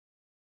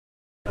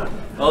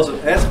Also,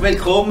 herzlich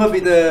willkommen bei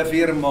der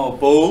Firma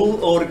Bowl,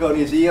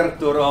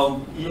 organisiert durch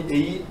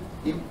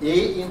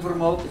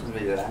E-Informatik,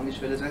 ich will ja Englisch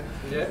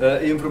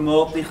sagen,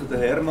 Informatik und der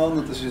Hermann,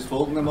 und das ist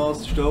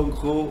folgendermaßen zustande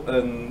gekommen.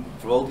 Ein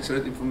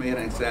Verwaltungsrat von mir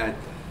hat gesagt,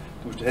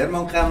 du musst den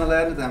Hermann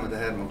kennenlernen, dann haben wir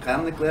den Hermann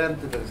kennengelernt,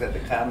 dann hat er gesagt,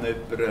 er kennt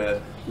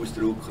jemanden aus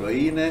der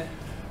Ukraine,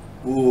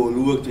 der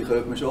schaut, wie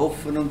könnte man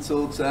arbeiten und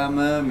so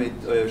zusammen mit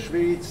der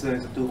Schweiz. Dann haben wir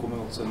gesagt, du kommst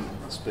noch zu einem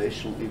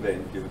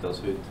Special-Event, wie wir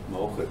das heute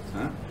machen.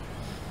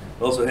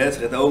 Also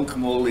herzlichen Dank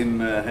mal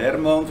im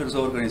Hermann für das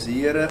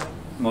Organisieren.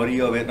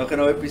 Maria wird nachher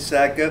noch etwas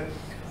sagen.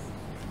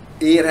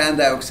 Ihr habt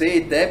auch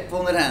gesehen, die App,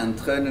 die ihr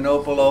habt, können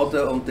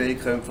abladen und die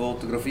könnt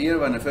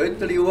fotografieren. Wenn ihr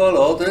Fotos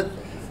anladet,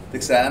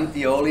 dann sehen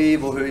die alle,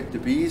 die heute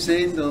dabei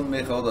sind, und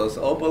man kann das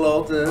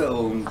abladen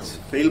und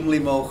Filme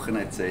machen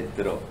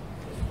etc.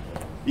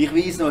 Ich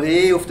weise noch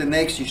hin auf den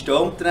nächsten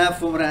Stammtreff,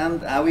 den wir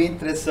haben, auch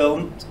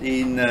interessant,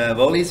 in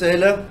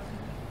Wallisellen,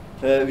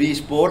 wie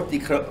Sport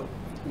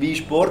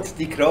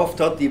die Kraft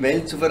hat, die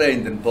Welt zu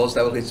verändern. Passt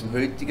auch jetzt zum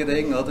heutigen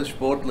Ding, oder?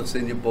 Sportlich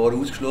sind ja ein paar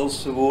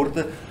ausgeschlossen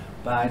worden.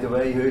 By the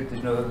way, heute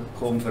ist noch eine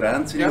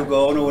Konferenz in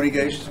Lugano, wo ich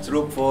gestern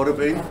zurückgefahren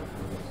bin,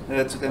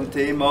 zu dem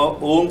Thema.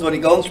 Und was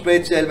ich ganz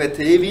speziell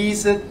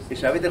hinweisen möchte,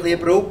 ist auch wieder eine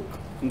Brücke.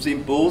 Im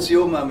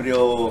Symposium haben wir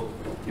ja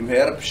im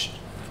Herbst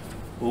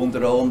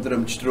unter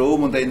anderem die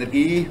Strom- und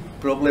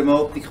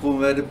Energieproblematik, die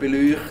wir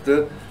beleuchten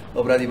werden,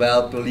 aber auch die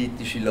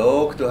weltpolitische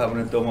Lage. Da haben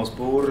wir den Thomas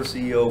Bohrer,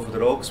 CEO von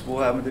der Axpo,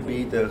 haben wir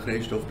dabei, den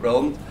Christoph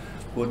Brandt,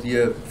 der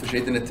die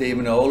verschiedenen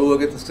Themen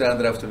anschaut. Das seht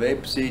ihr auf der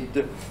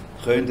Webseite.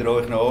 Könnt ihr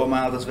euch noch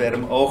anmelden, das wäre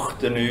am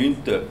 8.9.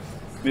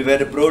 Wir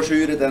werden die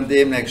Broschüre dann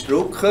demnächst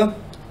drucken.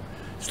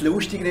 Das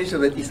Lustige ist,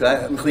 das will ich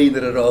in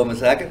kleineren Rahmen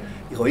sagen,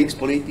 ich habe x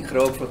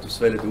Politiker gefragt, ob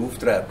sie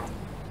auftreten.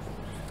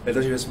 Weil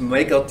das ist ein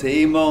mega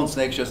Thema und das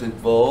nächste Jahr sind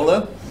die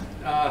Wahlen.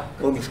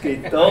 Und es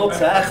gibt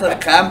tatsächlich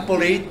keinen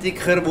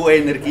Politiker, der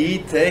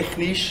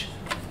energietechnisch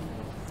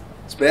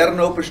in Bern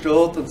oben steht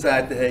und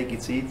sagt, hey,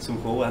 gibt es Zeit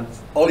zum Kommen.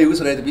 Alle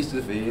Ausreden bis zu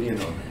den Ferien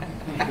noch.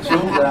 Das ist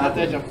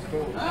unglaublich.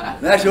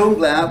 Das ist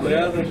unglaublich.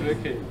 Ja, das ist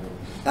wirklich.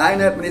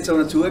 Einer hat mir jetzt auch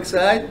noch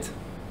zugesagt,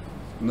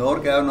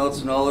 Norgau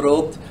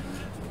Nationalrat,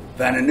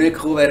 wenn er nicht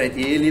gekommen wäre, hätte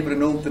ich lieber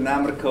einen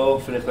Unternehmer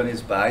gehabt, vielleicht habe ich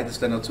jetzt beides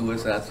dann noch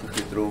zusätzlich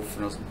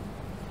getroffen. Also,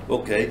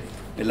 okay,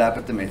 wir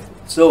leben damit.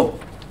 So,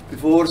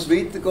 bevor es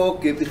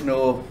weitergeht, gebe ich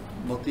noch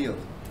Matthias.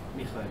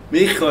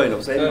 Michael,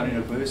 das habe ich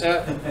noch gewusst.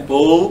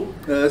 Paul,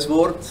 das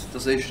Wort,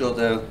 das ist schon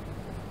der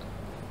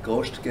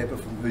Gastgeber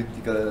vom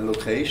heutigen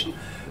Location.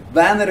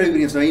 Wenn ihr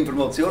übrigens noch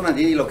Informationen habt,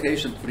 jede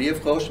Location hat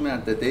Briefkasten, wir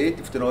haben den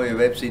dort, auf der neuen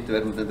Webseite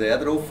werden wir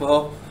den drauf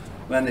haben.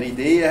 Wenn ihr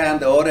Ideen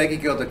habt,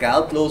 Anregungen oder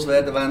Geld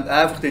loswerden wollt,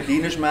 einfach dort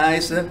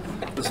reinschmeißen.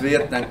 Das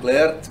wird dann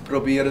gelehrt,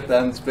 probiert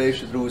dann das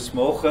Beste daraus zu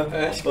machen.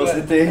 Was da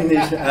drin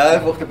ist,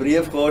 einfach der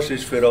Briefkasten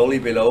ist für alle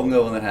Belange,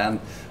 die ihr habt.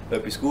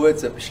 Etwas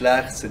Gutes, etwas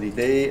Schlechtes, eine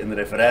Idee, ein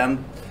Referent,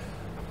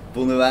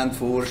 den ihr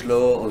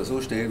vorschlagen oder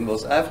sonst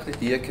irgendwas. Einfach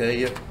dort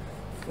reingehen.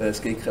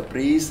 Es gibt keine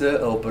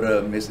Preise,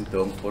 aber wir sind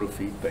dankbar auf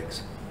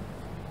Feedbacks.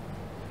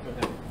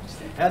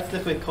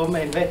 Herzlich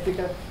willkommen in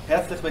Wettingen,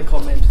 herzlich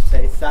willkommen in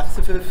Space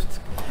 56,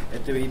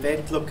 der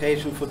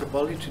Event-Location von der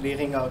Boll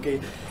Engineering AG.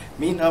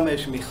 Mein Name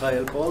ist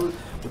Michael Boll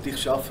und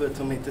ich arbeite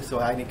somit so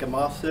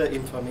einigermaßen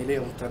im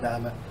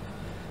Familienunternehmen.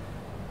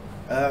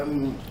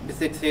 Wir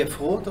sind sehr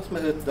froh, dass wir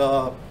heute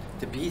da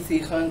dabei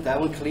sein können,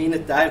 auch ein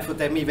kleiner Teil von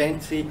dem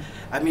Event sein.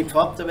 Auch mein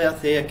Vater wäre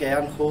sehr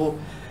gerne gekommen.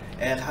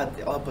 Er hat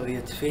aber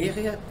jetzt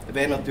Ferien, er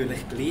wäre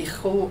natürlich gleich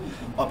gekommen,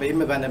 aber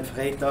immer wenn er einen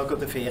Freitag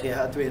oder Ferien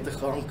hat, wird er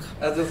krank.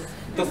 Also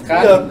das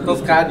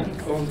kann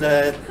ich. Und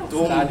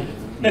darum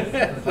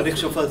habe ich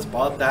schon vor ein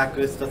paar Tagen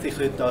gewusst, dass ich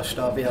heute da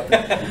stehen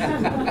werde.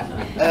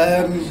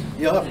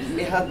 Ja,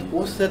 wir haben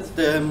ausser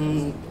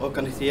dem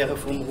Organisieren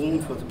vom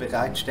Raum, von der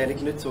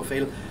Bereitstellung nicht so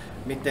viel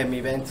mit dem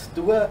Event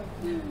zu tun.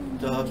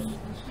 Da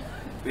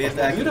wird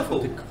eigentlich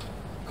von der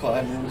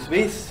KMU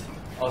Swiss.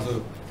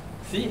 Also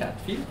sie hat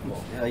viel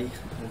gemacht. Ja, ich.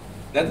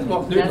 Das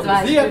macht nichts,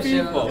 aber sie hat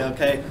viel gemacht. Ja,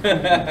 okay.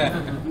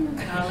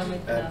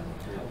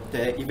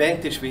 Der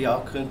Event ist wie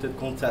angekündigt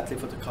grundsätzlich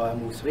von der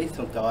KMU Swiss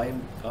und der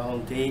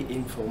A&D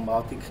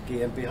Informatik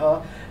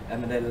GmbH,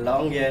 einem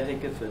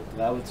langjährigen,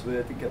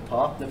 vertrauenswürdigen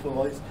Partner von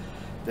uns,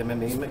 mit dem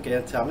wir immer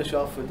gerne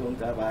zusammenarbeiten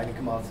und auch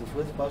einigermaßen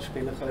Fußball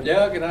spielen können.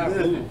 Ja, genau.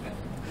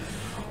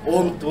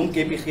 Und darum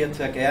gebe ich jetzt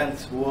sehr gerne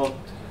das Wort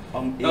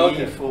am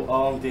E von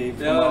A&D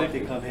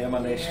Informatik an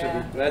Hermann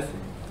Lester.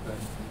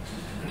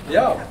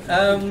 Ja,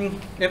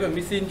 eben,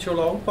 wir sind schon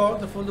lange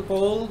Partner von der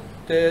Boll.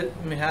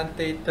 Wir haben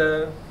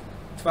dort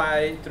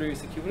 2, 3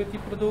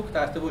 Security-Produkte.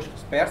 Da ist der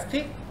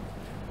Kaspersky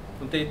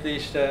und dort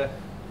ist der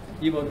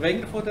Ivan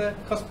Wenger von der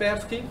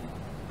Kaspersky.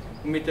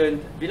 Und wir tun,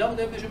 wie lange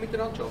dürfen wir schon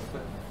miteinander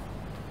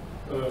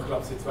arbeiten? Ich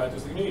glaube seit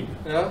 2009.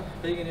 Ja,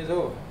 irgendwie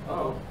so.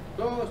 Ah,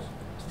 das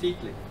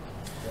Zeitchen.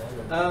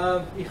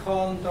 Ich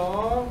kann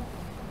da.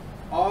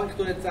 Ich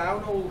tue jetzt auch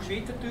noch auf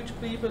Schweizerdeutsch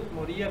bleiben.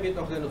 Maria wird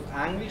nachher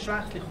auf Englisch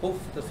wechseln. Ich hoffe,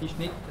 das ist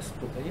nicht das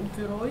Problem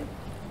für euch.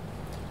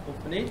 Ich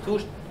hoffe nicht.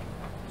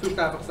 Sonst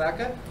einfach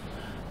sagen.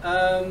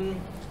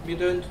 Wir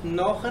tun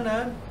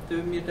nachher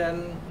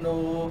dann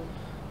noch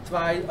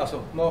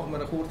machen wir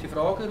eine kurze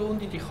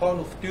Fragerunde, die kann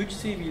auf Deutsch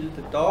sein, weil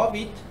der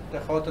David, der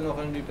kann dann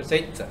nachher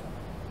übersetzen.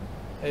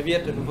 Er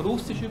wird dann auf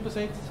Russisch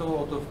übersetzt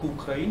oder auf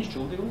Ukrainisch,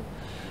 Entschuldigung.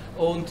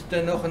 Und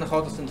dann nachher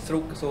kann das dann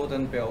zurück so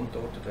dann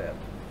beantwortet werden.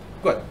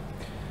 Gut.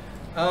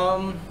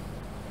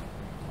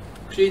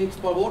 Geschehen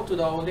ein paar Worte zu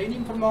der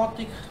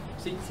A&N-Informatik.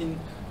 Sitz in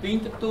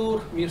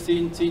Winterthur. Wir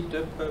sind seit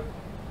etwa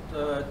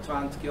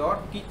 20 Jahren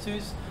gibt es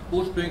uns.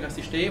 Ursprünglich ein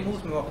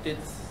Systemhaus. Wir machen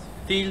jetzt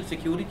viele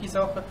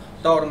Security-Sachen.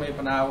 Darum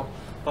eben auch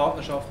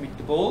Partnerschaft mit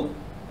der BOL.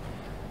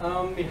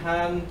 Wir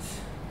haben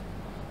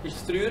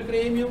das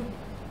Dreiergremium.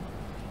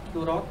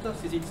 Lorata,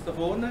 sie sitzt da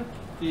vorne.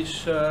 Die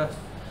ist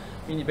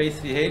meine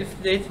bessere Hälfte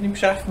dort im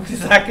Geschäft, muss ich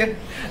sagen.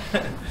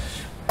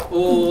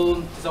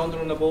 Und das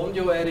andere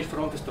Nabondio, er ist vor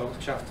allem für das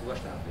Tagesgeschäft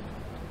zuständig.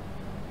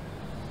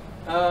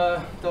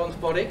 Dann ein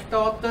paar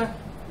Eckdaten.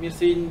 Wir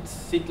sind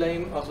seit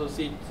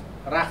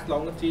recht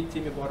langer Zeit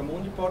sind wir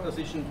Baramundi-Partner. Das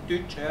ist ein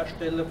deutscher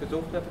Hersteller für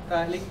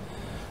Softwareverteilung.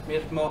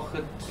 Wir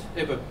machen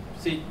eben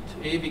seit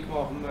ewig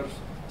machen wir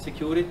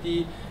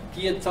Security.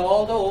 Die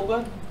Zahl hier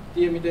oben,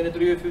 die mit diesen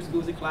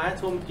 53'000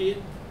 Clients, die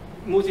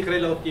muss ich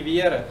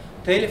relativieren.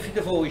 Die Hälfte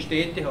davon ist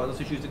DTH, das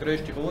ist unser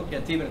grösster Kunde, die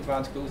haben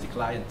 27'000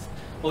 Clients.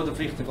 Oder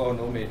vielleicht sogar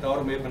noch mehr,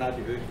 darum eben auch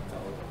die höhere Zahl.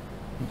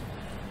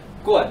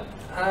 Gut,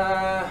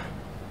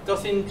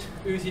 das sind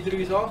unsere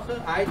 3 Sachen.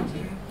 IT,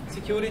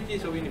 Security,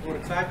 so wie ich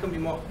vorhin gesagt habe, wir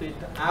machen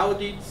dort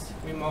Audits,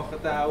 wir machen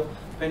auch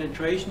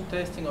Penetration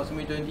Testing, also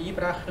wir können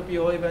einbrechen bei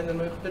euch, wenn ihr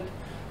möchtet.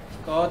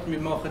 Wir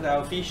machen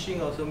auch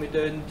Phishing, also wir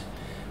können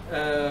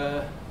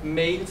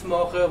Mails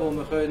machen, wo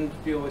wir können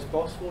bei uns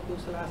Passwort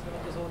auslesen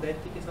oder so,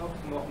 solche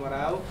Sachen machen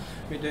wir auch.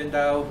 Wir können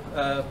auch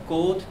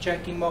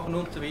Code-Checking machen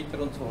und so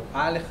weiter und so fort.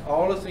 Eigentlich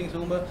alles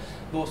ringsum,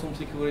 was um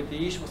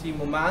Security ist. Was im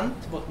Moment,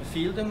 was wir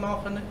viel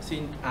machen,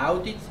 sind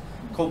Audits,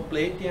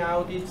 komplette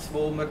Audits,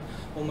 wo wir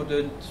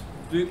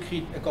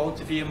wirklich eine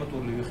ganze Firma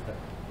durchleuchten.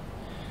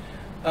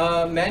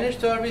 Managed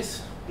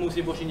Service muss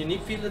ich wahrscheinlich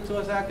nicht viel dazu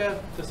sagen.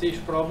 Das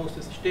ist vor allem aus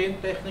der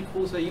Systemtechnik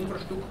raus,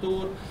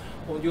 Infrastruktur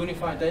und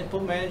Unified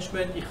Endpoint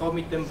Management. Ich habe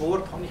mit dem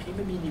Wort ich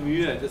immer meine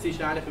Mühe. Das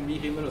ist eigentlich für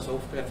mich immer noch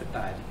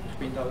Softwareverteilung. Ich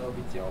bin da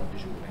offiziell in der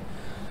Schule.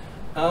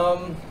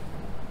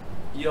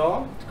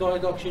 Ja, jetzt gehe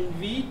ich da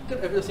weiter.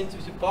 Das sind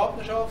unsere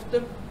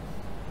Partnerschaften.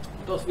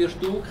 Das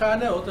wirst du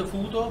kennen, oder?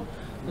 Fudo.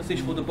 Das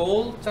ist von der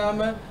BOL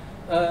zusammen.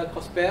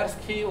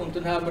 Kaspersky, und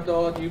dann haben wir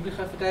da die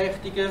üblichen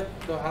Verdächtigen.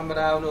 Da haben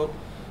wir auch noch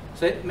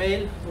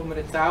Z-Mail, wo wir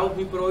jetzt auch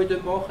über euch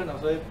machen.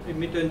 Also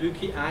wir tun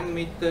wirklich eng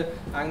mit der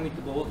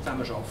BOL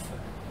zusammen arbeiten.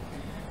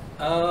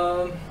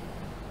 Da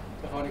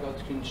kann ich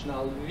ganz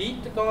schnell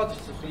weitergehen. Das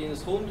ist ein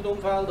kleines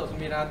Kundenumfeld. Also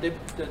wir haben den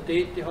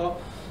DTH,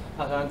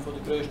 also einen von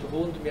den grössten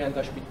Kunden. Wir haben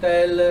auch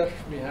Spitäler,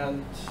 wir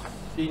haben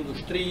die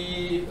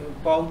Industrie,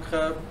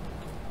 Banken,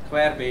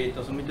 querbeet.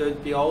 Also wir tun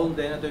bei allen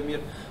denen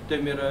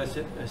wir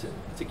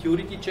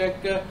Security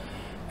checken.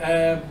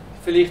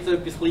 Vielleicht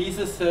etwas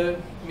Kleines.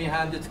 Wir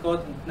haben jetzt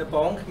gerade eine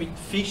Bank mit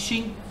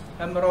Phishing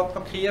haben wir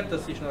attackiert.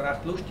 Das war noch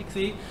recht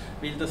lustig,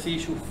 weil das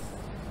ist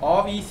auf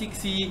Anweisung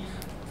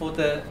von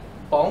der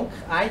Bank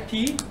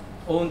IT,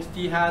 und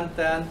die haben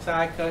dann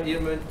gesagt, ihr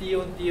müsst die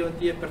und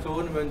die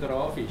Personen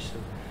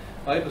anfischen.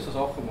 Eben so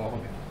Sachen machen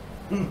wir.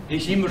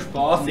 Ist immer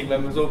spaßig,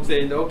 wenn man so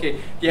sehen, okay,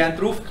 die haben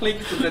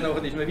draufgeklickt und dann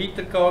ist man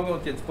weitergegangen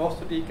und die haben das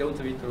Passwort eingegeben und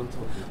so weiter und so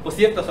fort.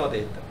 Passiert das auch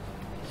dort?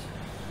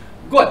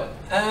 Gut,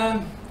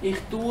 ich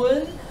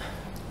tue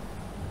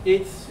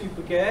jetzt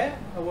übergeben.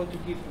 I want to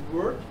give the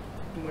word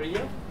to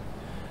Maria.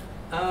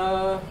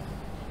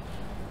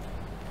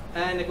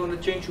 And I'm going to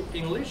change to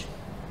English.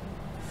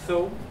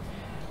 So,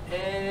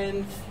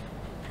 and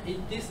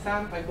this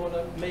time I'm going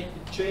to make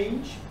the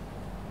change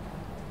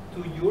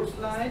to your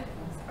slide.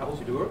 I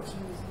hope it works.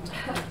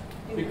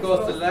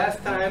 Because the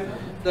last time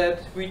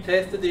that we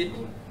tested it,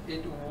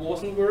 it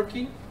wasn't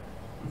working.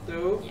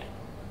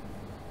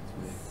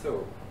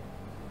 So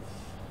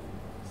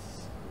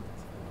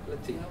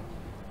let's see.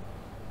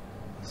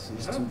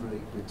 System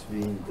break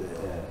between the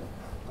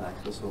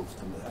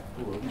Microsoft and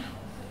Apple.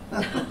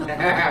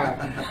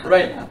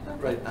 Right.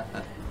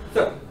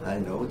 So I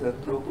know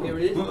that problem. here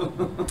it is.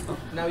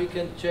 Now you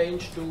can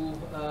change to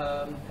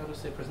how to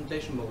say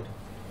presentation mode.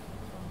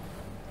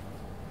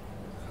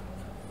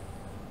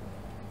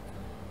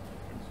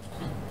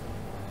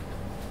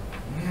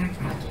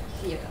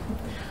 Here.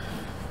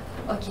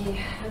 Okay,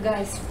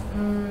 guys,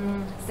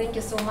 thank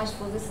you so much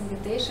for this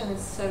invitation.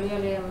 It's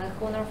really an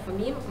honor for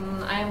me.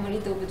 I am a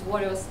little bit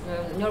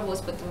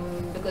nervous, but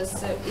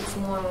because it's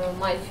more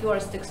my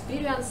first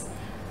experience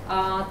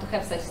to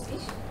have such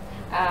speech.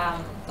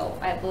 So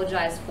I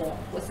apologize for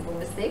possible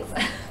mistakes.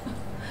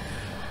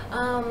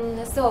 I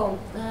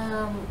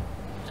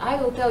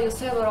will tell you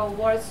several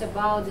words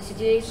about the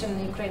situation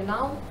in Ukraine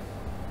now.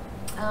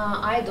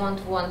 I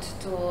don't want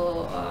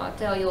to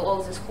tell you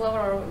all this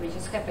horror which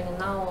is happening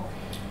now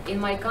in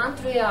my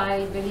country.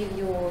 I believe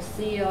you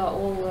see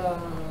all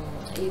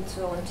it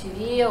on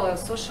TV or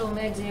social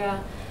media,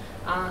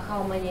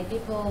 how many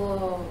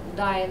people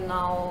die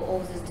now, all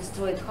these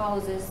destroyed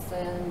houses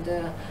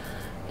and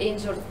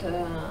injured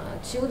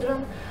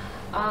children.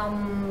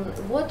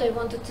 What I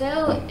want to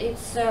tell,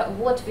 it's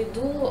what we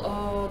do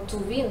to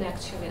win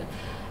actually.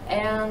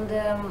 And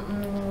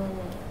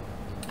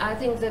I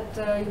think that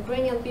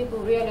Ukrainian people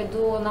really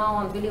do now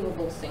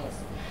unbelievable things.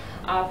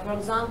 For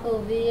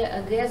example, we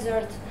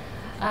gathered,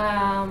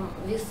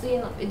 we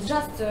seen, it's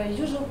just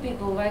usual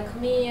people like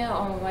me,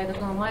 or I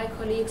don't know, my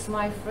colleagues,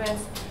 my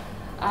friends.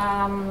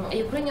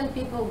 Ukrainian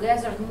people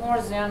gathered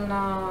more than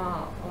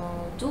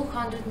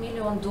 $200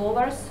 million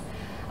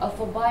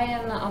for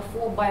buying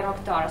 4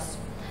 Bayraktars.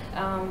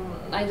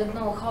 I don't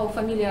know how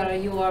familiar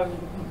you are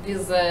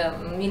with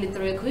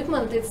military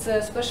equipment. It's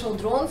special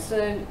drones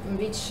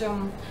which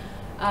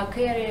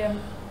carry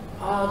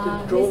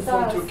the drone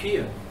from missiles.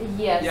 Turkey.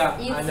 Yes, Yeah,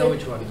 I know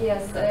which one.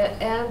 Yes,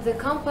 and the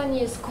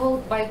company is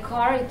called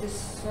Baykar. It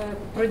is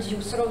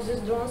producer of these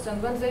drones.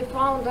 And when they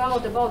found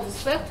out about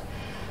this fact,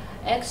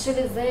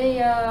 actually they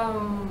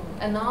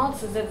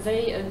announced that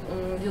they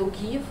will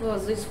give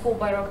these 4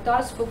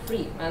 Bayraktars for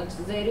free, and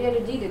they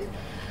really did it.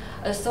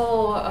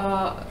 So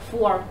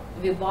 4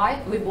 we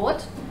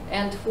bought,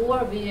 and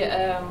 4 we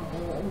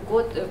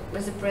got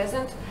as a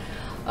present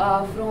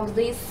from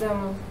this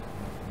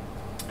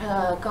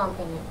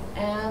company.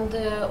 And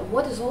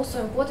what is also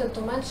important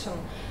to mention,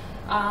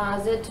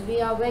 that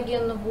we are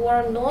waging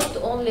war not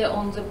only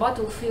on the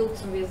battlefield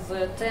with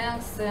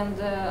tanks and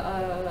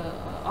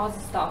other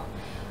stuff.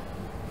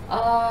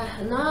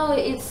 Now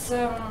it's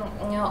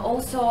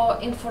also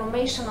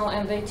informational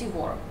and IT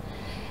war,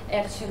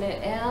 actually,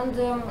 and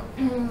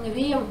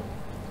we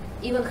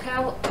even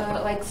have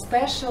like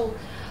special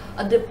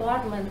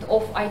department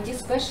of IT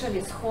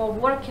specialists who are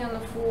working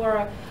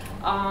for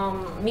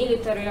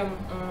military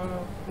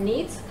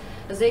needs.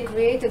 They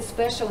created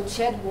special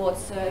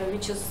chatbots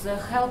which is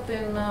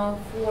helping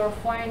for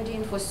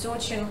finding, for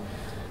searching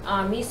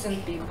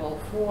missing people,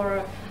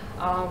 for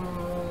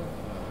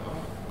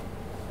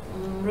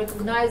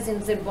recognizing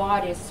the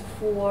bodies,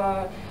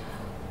 for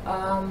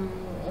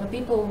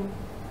people,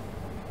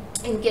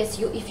 in case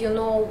if you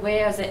know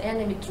where the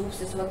enemy troops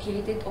is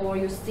located or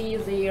you see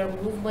their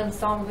movement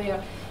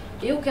somewhere,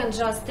 you can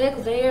just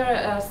take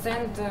there,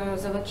 send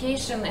the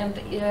location, and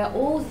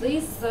all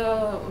this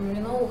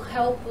you know,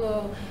 help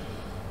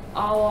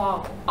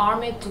our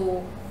army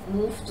to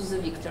move to the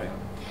victory.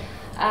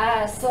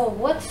 So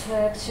what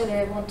actually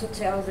I want to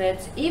tell,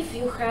 that if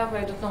you have,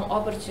 I don't know,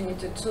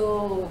 opportunity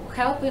to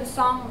help in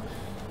some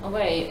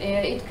way,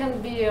 it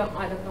can be,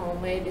 I don't know,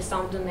 maybe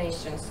some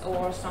donations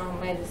or some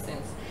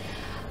medicines.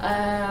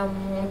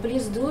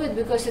 Please do it,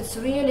 because it's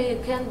really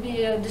can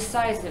be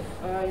decisive.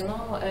 You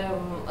know,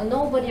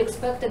 nobody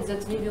expected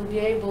that we will be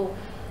able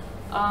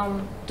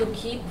to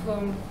keep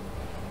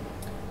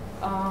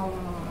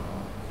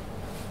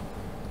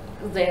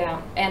the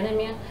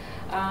enemy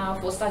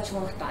for such a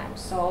long time.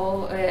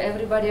 So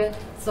everybody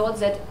thought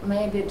that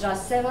maybe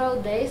just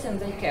several days and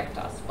they kept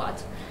us,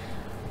 but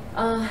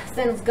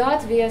thanks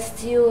God we are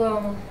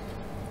still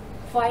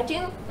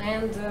fighting,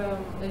 and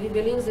we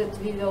believe that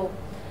we will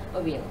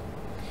win.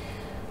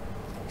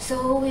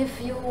 So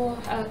if you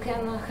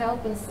can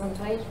help in some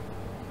way,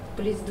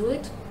 please do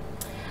it.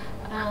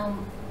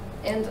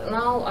 And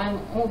now I'm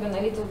moving a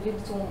little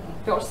bit to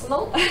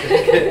personal.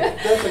 Okay.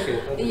 That's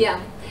okay. Yeah.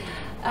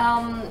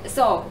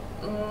 So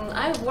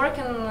I work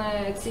in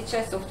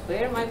CHI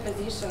Software. My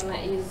position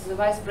is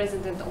Vice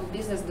President of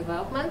Business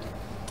Development.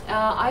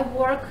 I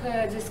work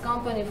at this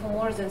company for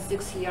more than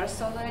 6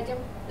 years already.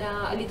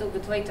 A little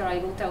bit later I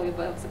will tell you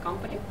about the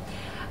company.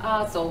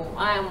 So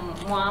I am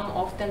mom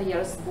of 10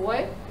 years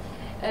boy.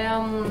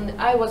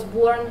 I was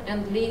born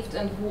and lived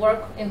and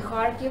worked in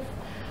Kharkiv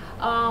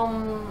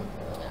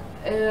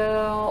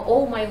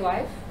all my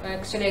life.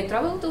 Actually, I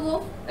traveled a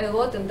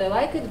lot and I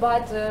like it,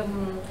 but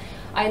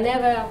I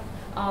never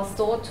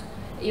thought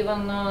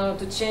even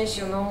to change,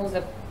 you know,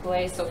 the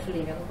place of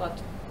living,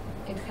 but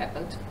it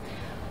happened.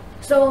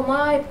 So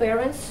my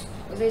parents,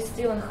 they're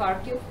still in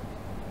Kharkiv,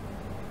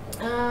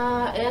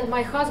 and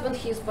my husband,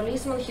 he's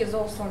policeman, he's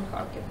also in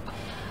Kharkiv.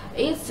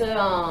 It's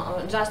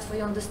just for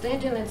your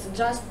understanding, it's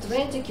just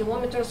 20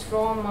 kilometers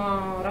from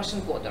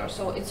Russian border,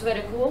 so it's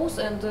very close.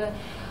 And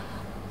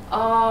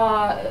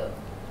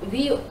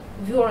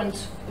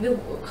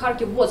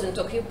Kharkiv wasn't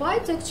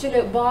occupied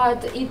actually,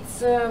 but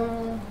it's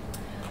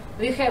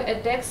we have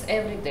attacks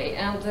every day,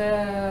 and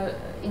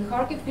in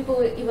Kharkiv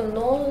people even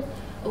know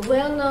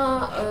when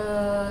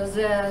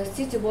the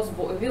city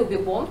will be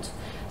bombed.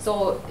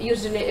 So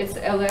usually it's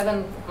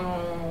 11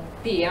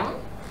 p.m.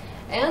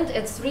 and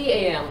at 3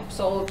 a.m.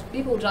 So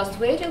people just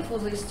waiting for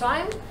this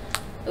time,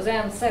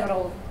 then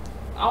several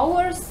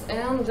hours,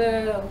 and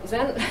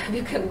then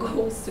we can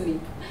go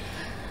sleep.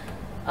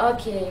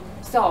 Okay,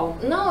 so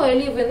now I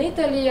live in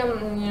Italy,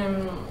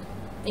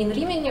 in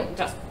Rimini,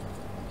 just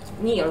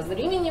near the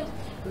Rimini,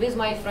 with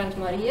my friend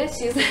Maria.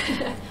 She's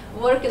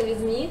working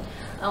with me,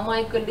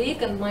 my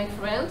colleague and my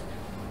friend.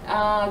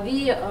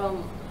 We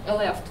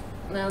left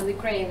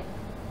Ukraine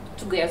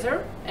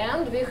together,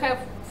 and we have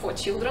 4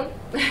 children.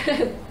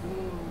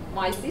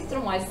 My sister,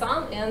 my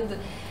son, and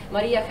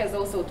Maria has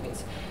also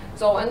twins.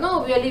 So and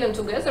now we are living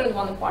together in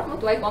one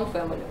apartment, like one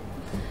family.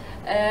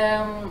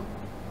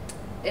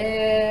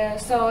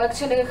 So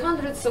actually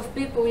hundreds of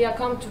people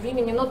come to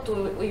Rimini, not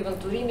to even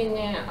to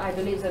Rimini. I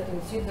believe that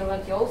in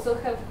Switzerland you also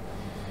have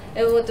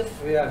a lot of...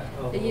 Yeah.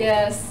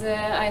 Yes,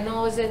 I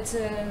know that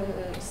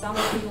some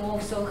of you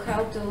also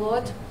helped a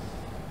lot.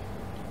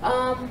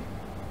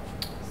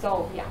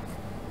 So yeah.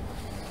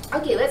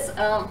 Okay, let's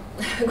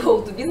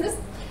go to business.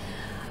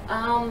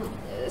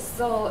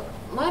 So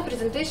my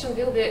presentation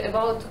will be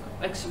about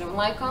actually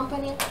my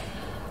company,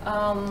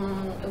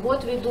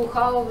 what we do,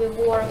 how we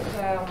work,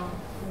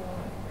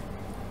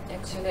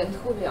 actually, and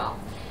who we are.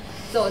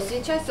 So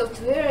CHI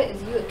Software,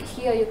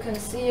 here you can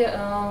see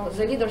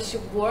the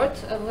leadership board,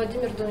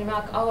 Vladimir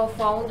Dunimyak, our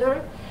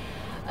founder,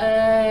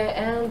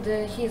 and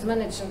his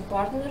managing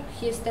partner.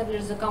 He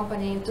established the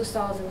company in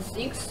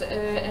 2006,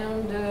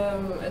 and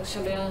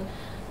actually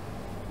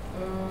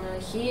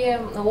he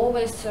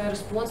always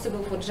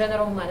responsible for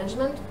general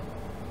management.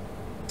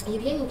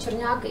 Evgeny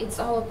Chernyak, it's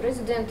our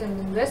president and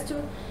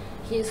investor.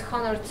 He is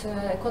honored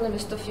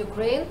economist of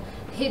Ukraine.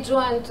 He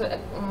joined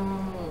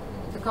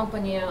the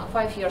company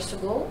 5 years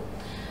ago.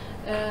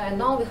 And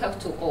now we have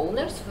two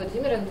owners,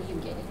 Vladimir and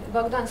Evgeny.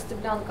 Bogdan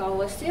Steblyanko,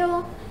 our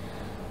CEO,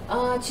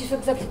 Chief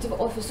Executive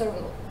Officer,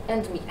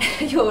 and me.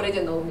 You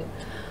already know me.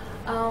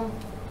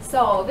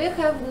 So we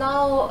have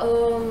now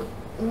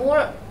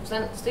more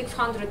than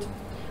 600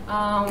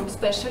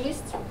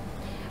 specialists.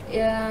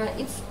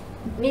 It's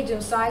medium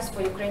size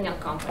for Ukrainian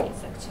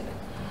companies, actually.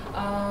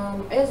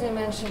 As I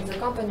mentioned, the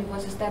company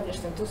was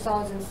established in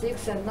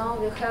 2006, and now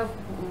we have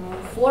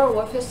 4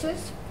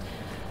 offices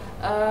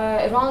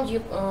around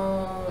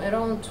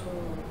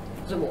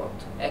the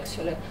world,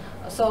 actually.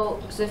 So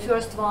the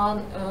first one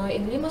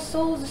in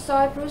Limassol,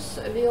 Cyprus.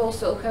 We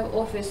also have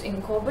office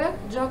in Kobe,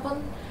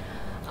 Japan,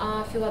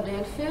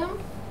 Philadelphia,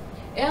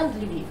 and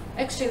Lviv.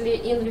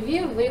 Actually, in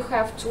Lviv we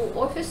have 2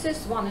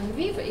 offices, one in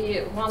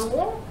Lviv,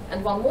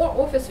 one more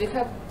office we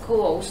have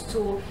close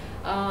to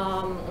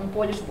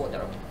Polish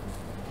border.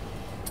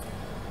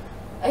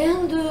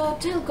 And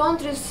 10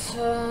 countries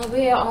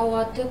where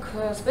our tech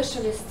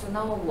specialists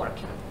now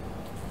working.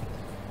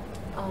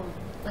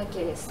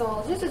 Okay,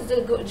 so this is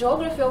the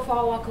geography of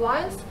our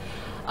clients.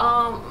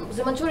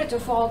 The majority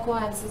of our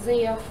clients,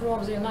 they are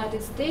from the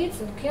United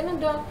States and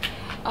Canada.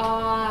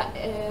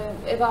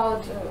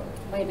 About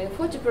maybe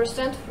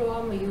 40%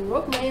 from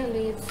Europe,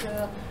 mainly it's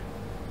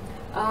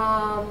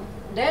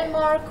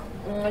Denmark,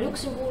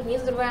 Luxembourg,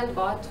 Netherlands,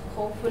 but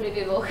hopefully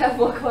we will have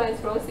more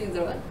clients from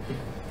Switzerland.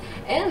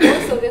 And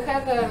also we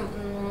have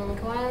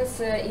clients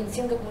in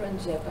Singapore and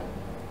Japan.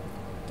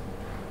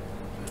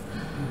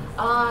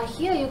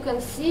 Here you can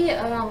see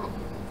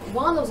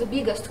one of the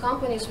biggest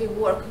companies we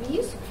work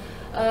with.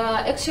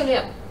 Actually,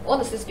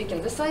 honestly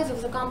speaking, the size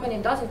of the company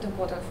doesn't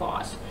important for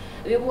us.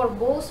 We work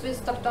both with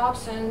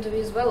startups and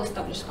with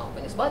well-established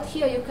companies. But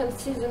here you can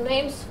see the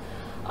names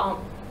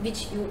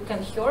which you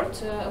can hear.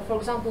 For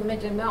example,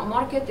 Media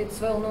Market, it's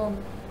a well-known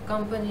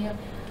company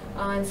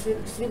in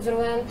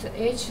Switzerland,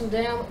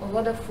 H&M,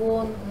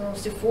 Vodafone,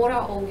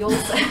 Sephora, all you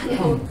also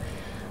know.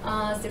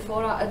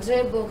 Sephora,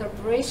 Jabil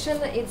Corporation,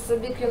 it's a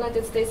big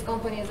United States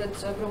company that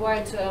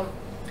provides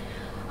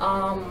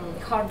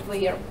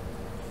hardware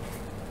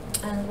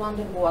and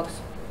Wonderbox.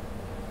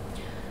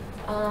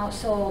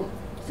 So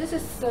this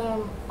is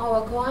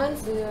our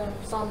clients,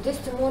 some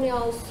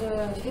testimonials,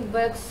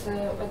 feedbacks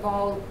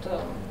about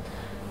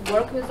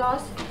work with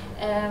us.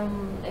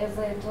 As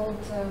I told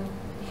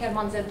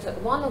Herman,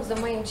 that one of the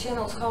main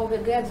channels how we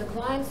get the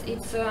clients,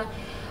 it's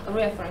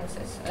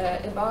references.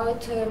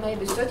 About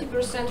maybe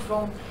 30%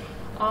 from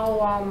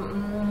our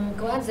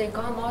clients, they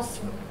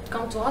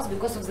come to us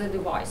because of the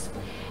device.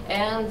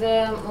 And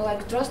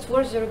like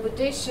trustworthy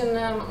reputation,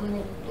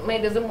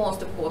 maybe the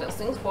most important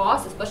thing for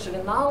us,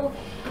 especially now.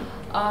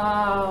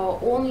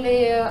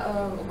 Only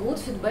good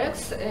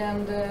feedbacks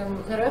and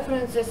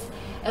references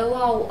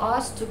allow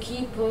us to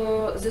keep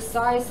the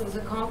size of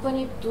the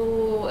company, to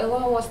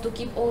allow us to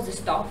keep all the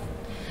stuff.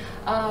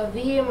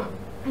 We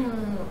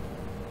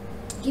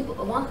keep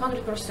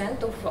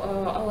 100% of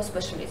our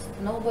specialists.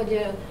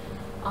 Nobody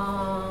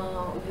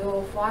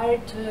will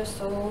fired,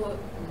 so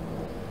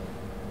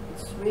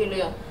it's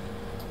really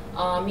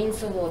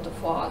means a lot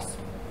for us.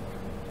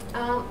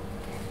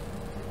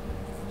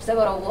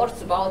 Several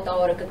words about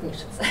our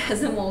recognitions,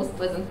 the most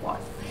pleasant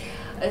part.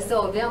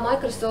 So we are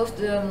Microsoft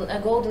a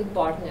golden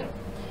partner.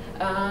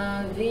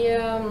 We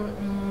are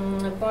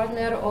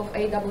partner of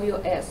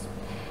AWS.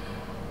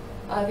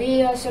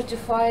 We are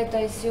certified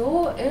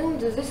ICO, and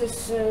this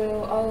is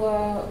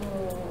our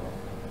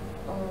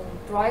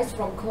prize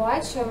from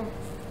Clutch.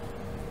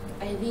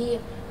 We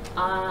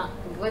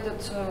got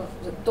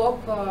the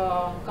top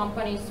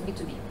companies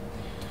B2B.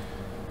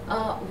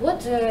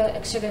 What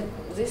actually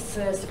these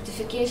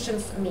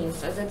certifications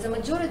means is that the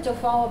majority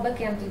of our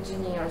backend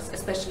engineers,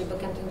 especially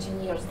backend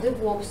engineers,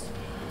 DevOps,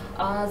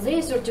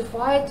 they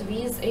certified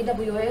with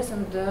AWS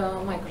and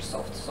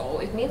Microsoft. So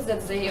it means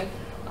that the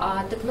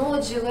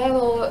technology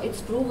level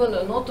it's proven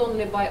not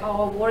only by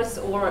our words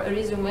or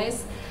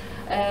resumes.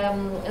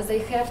 They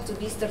have to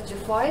be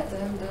certified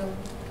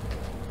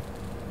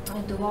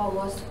and allow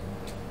us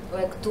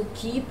like to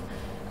keep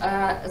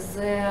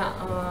the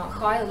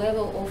high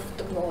level of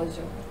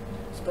technology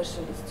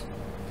specialist.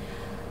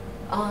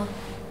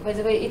 By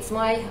the way, it's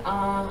my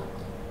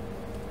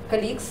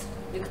colleagues,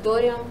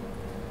 Victoria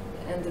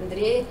and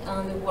Andrei,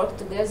 and we work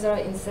together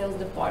in sales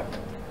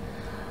department.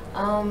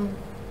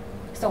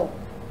 So,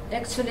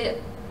 actually,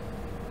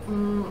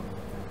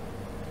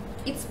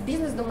 it's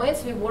business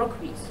domains we work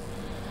with.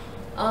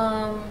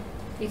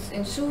 It's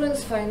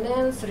insurance,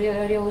 finance,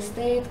 real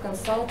estate,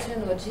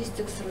 consulting,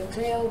 logistics,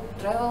 retail,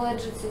 travel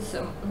agencies.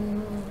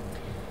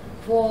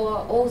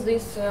 For all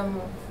these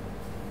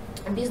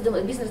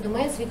business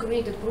domains, we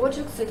created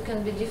projects. It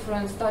can be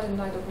different, starting,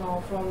 I don't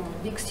know, from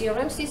big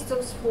CRM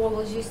systems for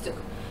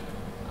logistics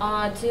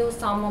till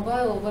some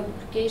mobile web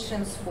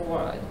applications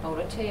for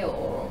retail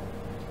or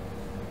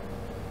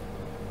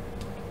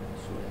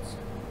insurance.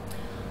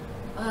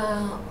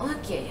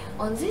 Okay,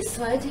 on this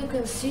slide you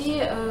can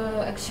see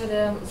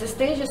actually the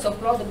stages of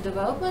product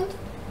development.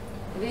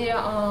 We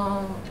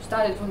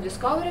started from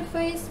discovery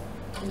phase,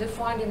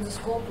 defining the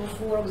scope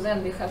of work,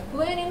 then we have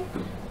planning,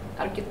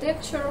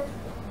 architecture,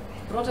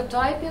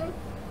 prototyping,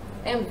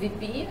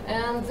 MVP,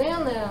 and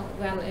then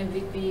when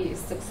MVP is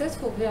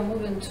successful, we are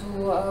moving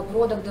to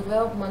product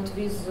development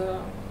with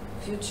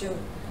future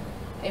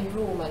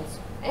improvements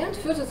and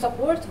further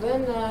support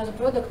when the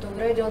product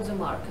already on the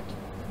market.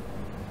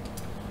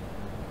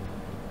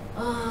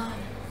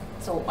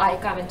 So I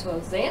come into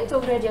the end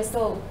already.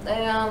 So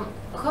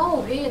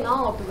how we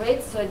now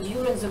operate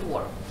during the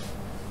war?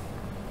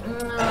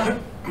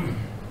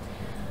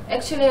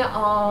 Actually,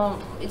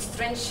 it's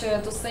strange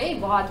to say,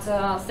 but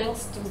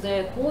thanks to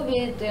the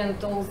COVID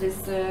and all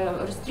these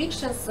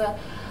restrictions,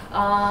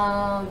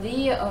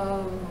 we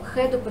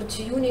had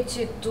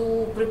opportunity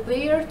to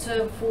prepare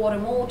for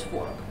remote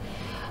work.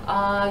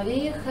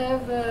 We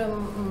have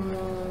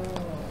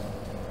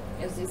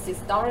these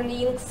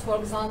Starlinks, for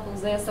example,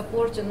 they are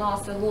supporting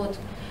us a lot,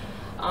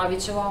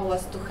 which allow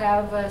us to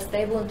have a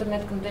stable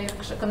internet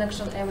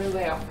connection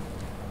everywhere.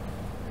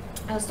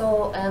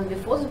 And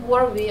before the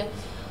war, we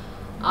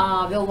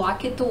were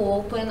lucky to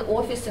open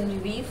office in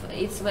Lviv.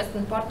 It's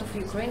western part of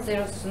Ukraine.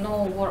 There's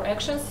no war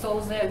action,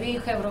 so we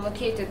have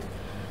relocated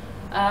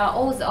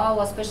all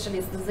our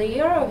specialists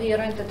there. We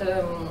rented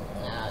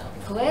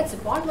flats,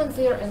 apartments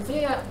there, and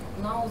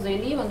now they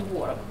live and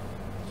work.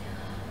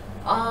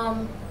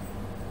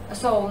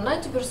 So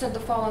 90%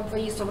 of our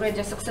employees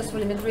already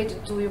successfully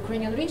migrated to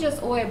Ukrainian regions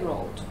or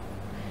abroad.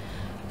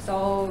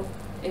 So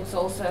it's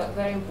also a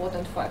very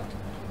important fact.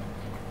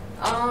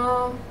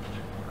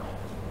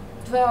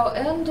 Well,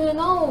 and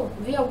now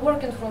we are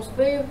working from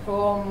Spain,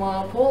 from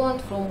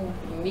Poland, from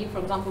me, for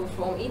example,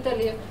 from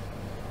Italy,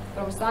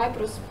 from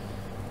Cyprus.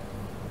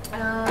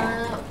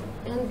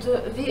 And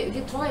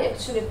we try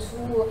actually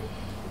to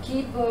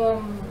keep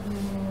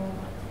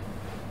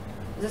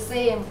the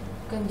same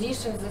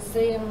conditions, the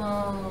same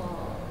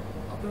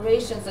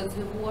operations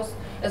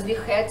as we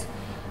had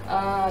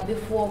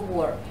before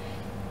war.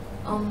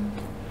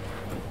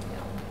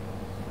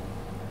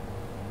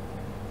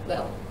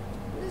 Well,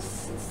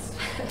 this is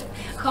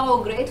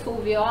how grateful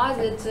we are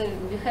that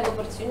we have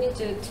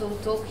opportunity to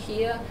talk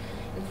here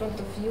in front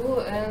of you,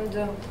 and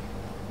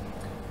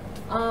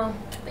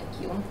thank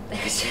you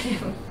actually.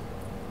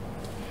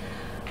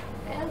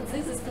 And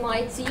this is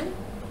my team.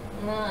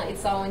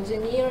 It's our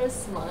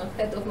engineers, my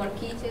head of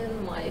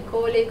marketing, my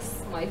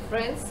colleagues, my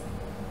friends.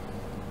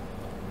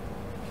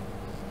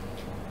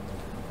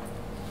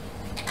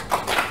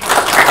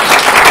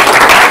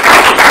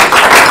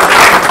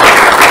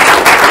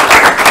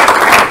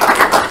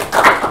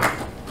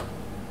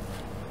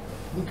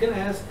 We can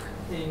ask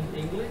in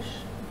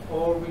English,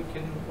 or you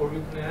can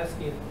ask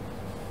in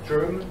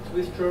German,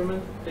 Swiss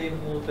German. They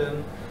will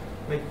then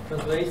make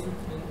translations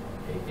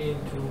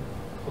into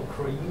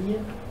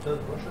Ukrainian, not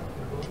Russian,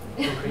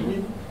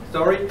 Ukrainian.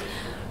 Sorry.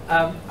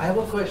 I have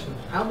a question.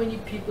 How many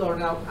people are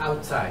now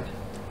outside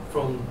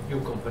from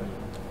your company?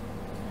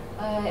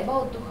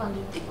 About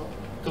 200 people.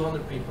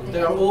 200 people.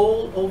 They are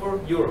all over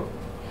Europe.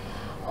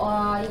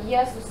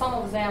 Yes, some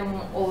of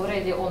them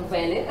already on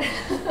Bali.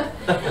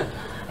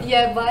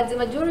 Yeah, but the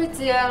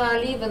majority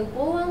live in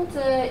Poland,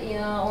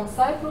 on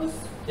Cyprus.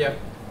 Yeah.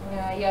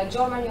 Yeah,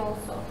 Germany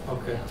also.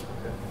 Okay.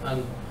 Okay.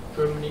 And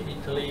Germany,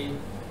 Italy.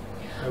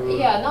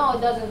 Yeah, no,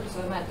 it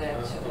doesn't matter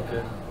actually.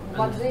 Okay.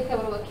 But they have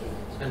relocated.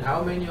 And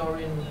how many are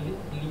in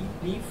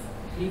Lviv?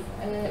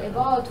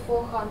 About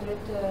 400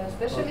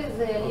 specialists.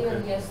 They are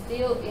living here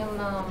still in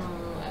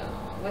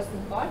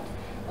western part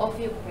of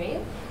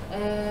Ukraine.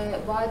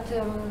 But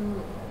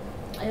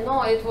you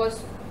know, it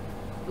was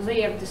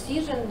their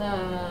decision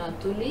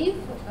to live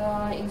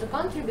in the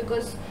country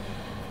because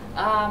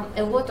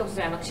a lot of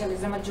them, actually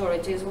the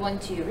majority, is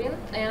volunteering,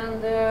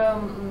 and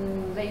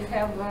they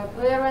have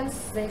parents,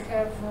 they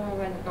have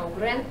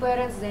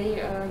grandparents,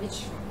 which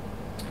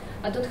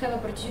don't have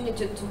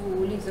opportunity to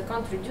leave the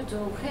country due to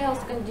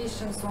health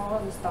conditions or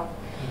other stuff.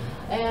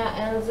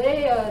 And they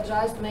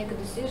just make a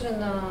decision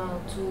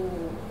to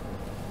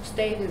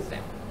stay with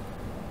them.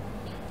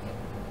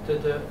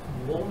 The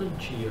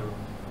volunteer,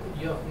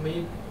 you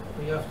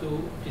have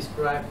to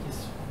describe this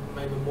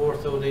maybe more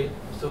so the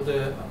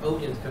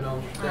audience can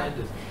understand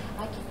it.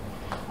 Okay.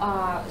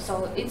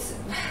 So it's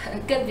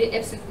can be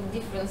absolutely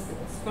different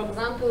things. For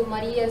example,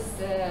 Maria's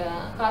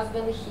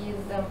husband, he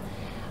is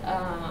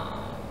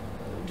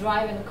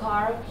driving a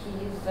car.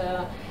 He is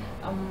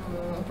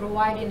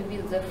providing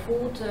with the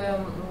food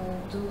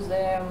to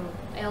the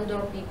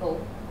elder people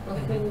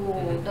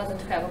who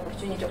doesn't have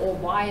opportunity or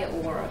buy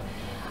or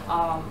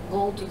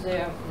go to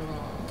the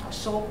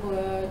shop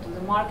to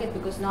the market,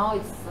 because now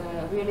it's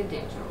really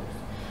dangerous.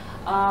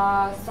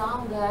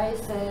 Some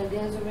guys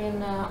gathering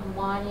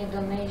money,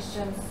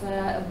 donations,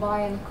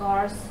 buying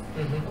cars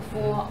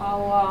for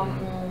our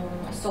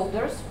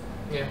soldiers.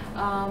 Yeah.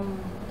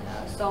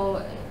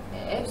 So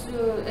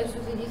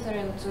absolutely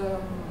different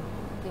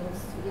things.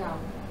 Yeah.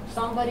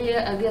 Somebody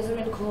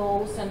gathering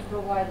clothes and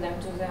provide them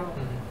to the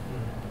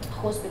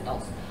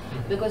hospitals,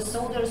 because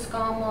soldiers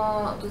come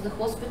to the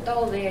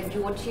hospital. They are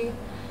dirty.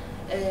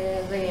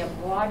 Their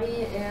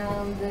body,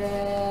 and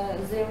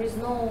there is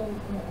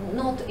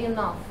not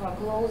enough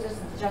clothes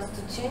just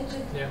to change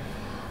it. Yeah.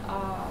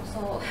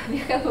 So we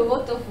have a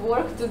lot of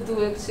work to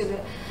do actually,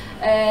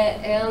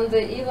 and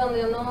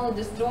even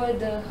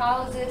destroyed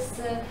houses.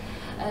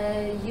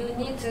 You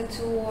need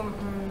to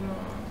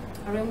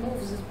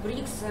remove the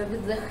bricks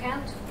with the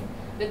hand,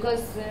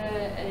 because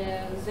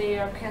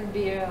there can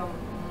be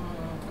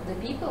the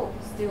people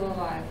still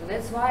alive.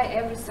 That's why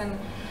everything,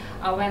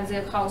 when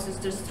the house is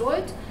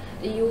destroyed,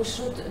 you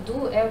should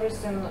do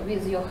everything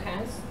with your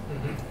hands,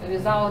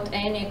 without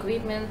any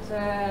equipment,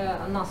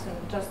 nothing,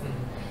 just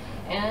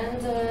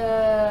and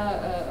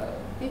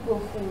people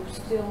who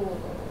still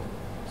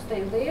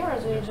stay there,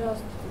 they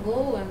just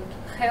go and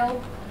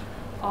help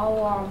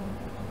our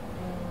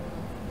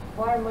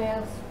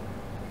farmers.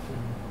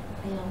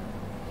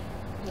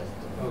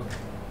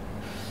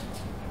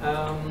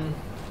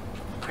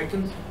 Okay.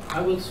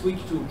 I will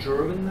switch to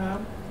German now.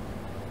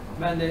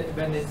 Wenn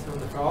jetzt noch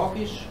eine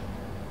Frage ist,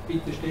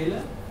 bitte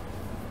stellen.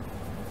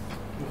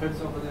 Wir können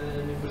es auch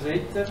dann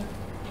übersetzen.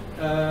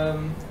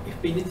 Ich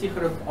bin nicht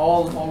sicher, ob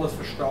alle alles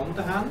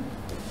verstanden haben.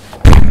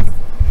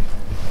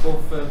 Ich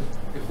hoffe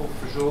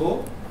schon.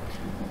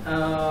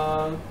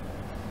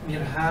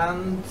 Wir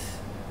haben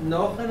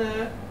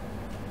nachher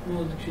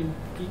nur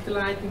die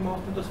Weiterleitung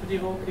machen, dass für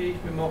dich okay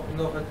ist. Wir machen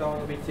nachher da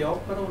noch ein bisschen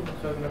Apero und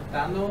dann können wir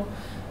dann noch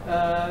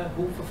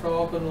Haufen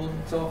Fragen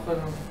und Sachen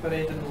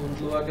bereden und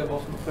schauen,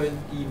 was wir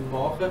könnte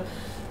machen.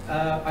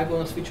 I'm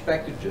going to switch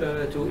back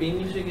to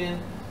English again.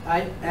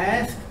 I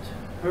asked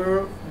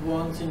her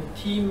once in a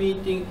team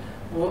meeting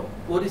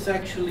what is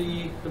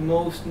actually the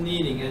most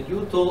needing, and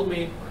you told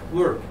me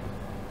work.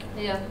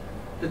 Yeah.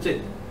 That's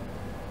it.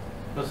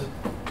 Was it?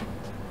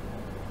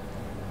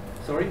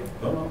 Sorry?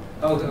 No.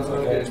 Oh,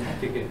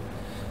 okay.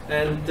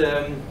 And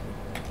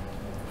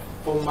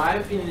for my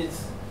opinion,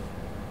 it's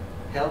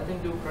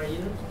helping the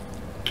Ukrainians.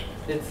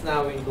 It's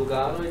now in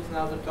Bulgaria, it's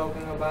now they're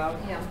talking about.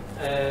 Yeah.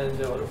 And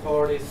the other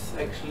part is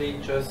actually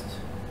just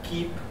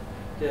keep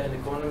the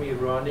economy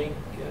running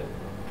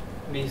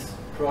with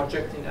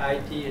projects in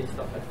IT and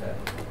stuff like that.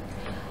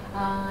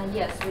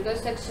 Yes,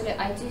 because actually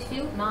IT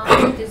field now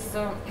it is,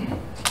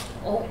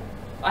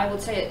 I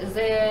would say,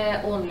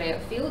 the only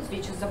field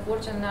which is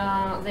supporting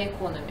the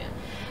economy,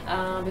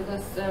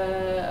 because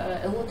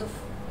a lot of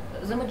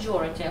the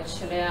majority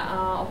actually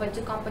of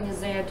IT companies,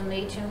 they are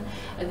donating,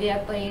 we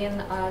are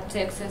paying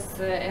taxes,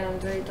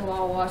 and it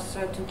allows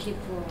us to keep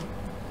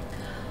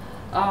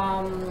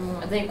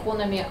the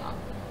economy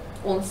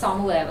on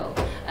some level.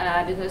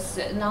 Because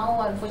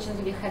now,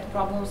 unfortunately, we had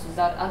problems with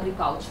our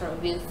agriculture,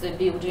 with the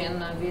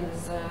building,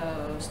 with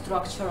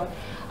structure.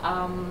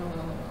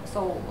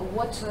 So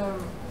what?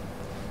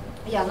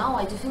 Yeah, now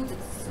IT field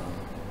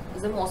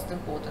is the most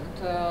important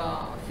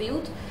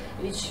field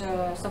which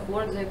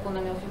support the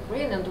economy of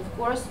Ukraine, and of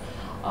course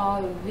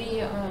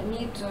we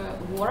need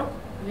work,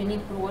 we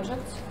need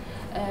projects,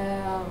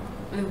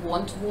 we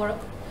want work,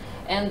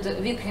 and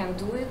we can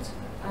do it.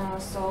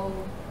 So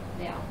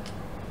yeah.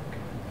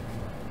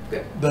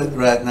 But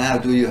right now,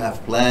 do you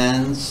have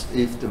plans,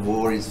 if the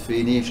war is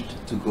finished,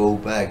 to go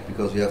back?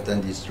 Because you have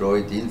then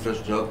destroyed the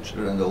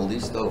infrastructure and all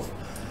this stuff.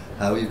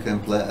 How you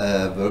can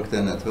work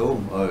then at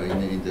home or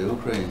in the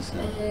Ukraine?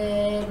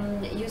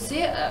 You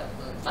see,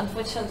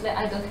 unfortunately,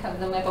 I don't have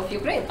the map of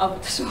Ukraine. I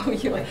will show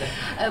you.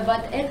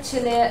 But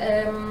actually,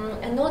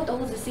 not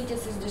all the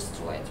cities is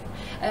destroyed.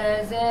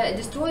 They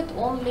destroyed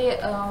only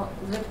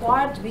the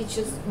part which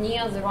is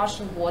near the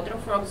Russian border.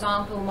 For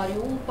example,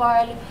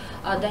 Mariupol,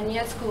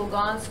 Donetsk,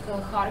 Lugansk,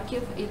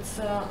 Kharkiv. It's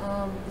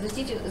the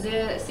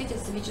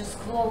cities which is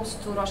close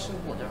to Russian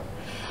border.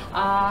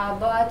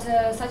 But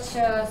such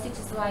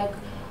cities like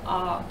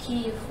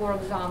Kiev, for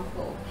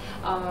example,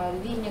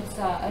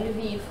 Vinnytsia,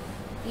 Lviv.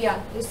 Yeah,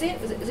 you see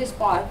this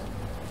part,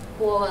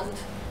 Poland,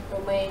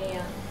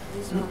 Romania,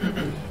 this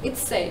one.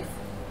 It's safe.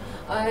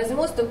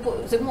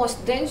 The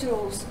most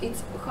dangerous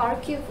it's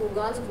Kharkiv,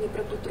 Lugansk,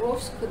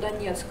 Dnipropetrovsk,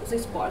 Donetsk,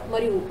 this part,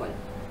 Mariupol,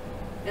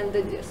 and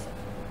Odessa.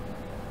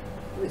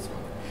 This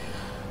one.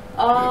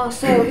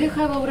 So we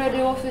have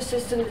already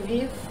offices in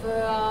Lviv.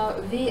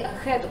 We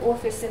had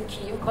office in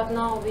Kiev, but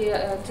now we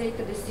take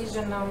a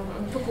decision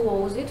to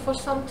close it for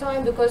some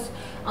time because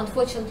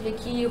unfortunately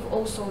Kiev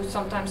also is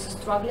sometimes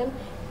struggling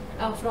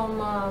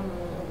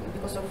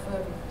because of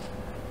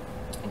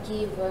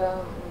Kiev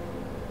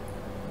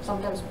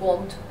sometimes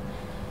bombed.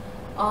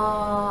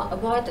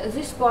 But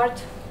this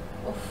part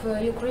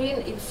of Ukraine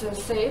is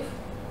safe.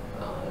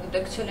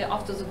 Actually,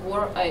 after the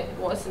war, I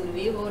was in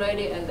Lviv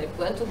already, and I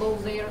plan to go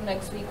there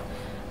next week.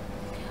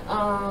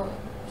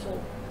 So,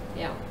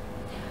 yeah.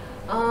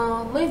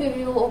 Maybe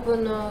we will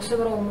open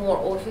several more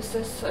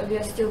offices. We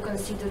are still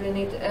considering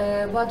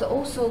it, but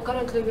also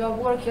currently we are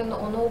working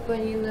on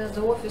opening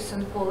the office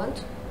in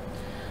Poland,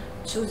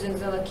 choosing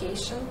the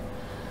location.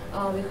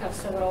 We have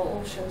several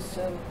options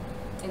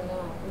in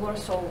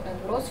Warsaw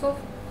and Wrocław.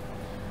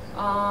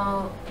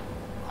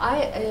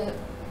 I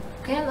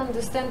can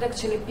understand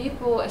actually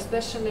people,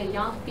 especially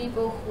young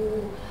people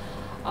who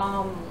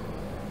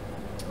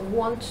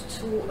want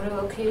to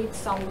relocate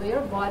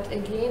somewhere, but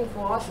again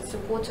for us it's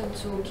important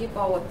to keep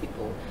our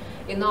people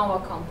in our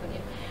company.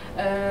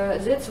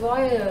 That's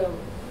why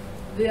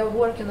we are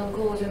working on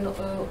closing,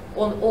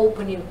 on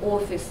opening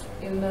office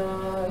in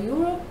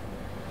Europe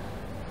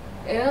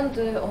and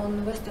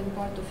on western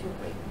part of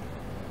Ukraine.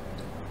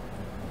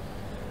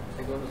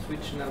 I'm going to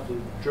switch now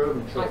to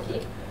German shortly.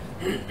 Okay.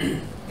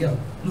 Yeah,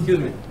 excuse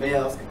me. May I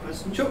ask a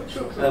question? Sure.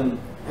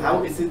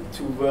 How is it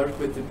to work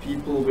with the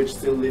people which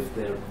still live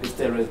there? Is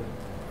there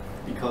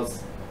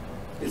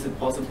is it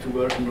possible to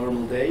work a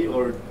normal day,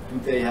 or do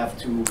they have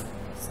to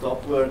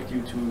stop work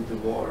due to the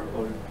war,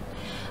 or do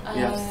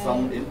you have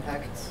some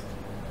impact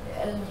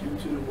due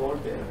to the war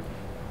there?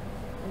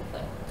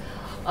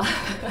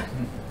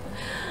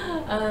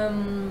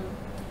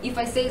 If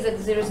I say that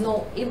there is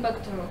no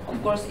impact,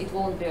 of course it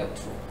won't be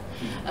true.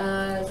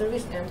 There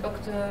is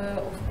impact,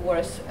 of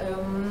course,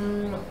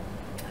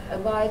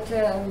 but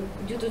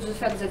due to the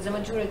fact that the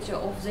majority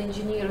of the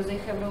engineers they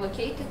have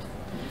relocated,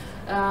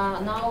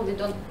 now they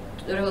don't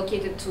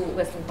relocate it to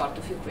western part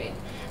of Ukraine.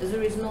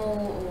 There is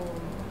no,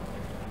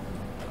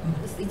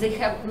 they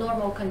have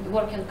normal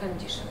working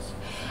conditions.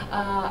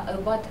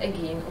 But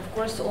again, of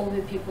course, all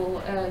the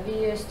people,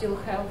 we still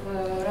have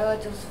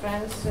relatives,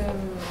 friends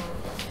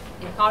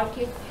in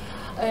Kharkiv.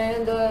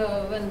 And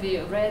when we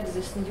read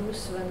this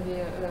news, when we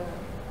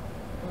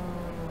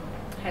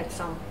had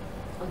some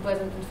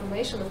unpleasant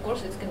information, of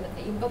course it's going to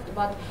impact,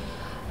 but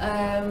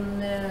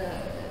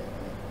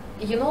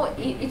you know,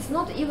 it's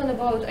not even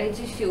about IT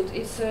field,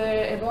 it's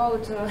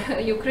about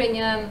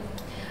Ukrainian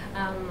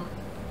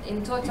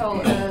in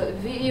total.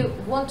 We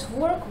want to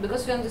work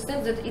because we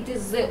understand that it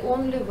is the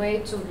only way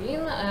to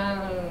win,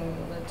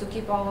 to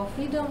keep our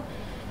freedom,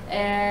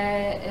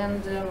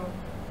 and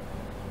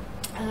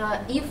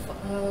if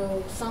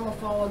some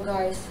of our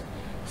guys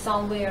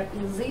somewhere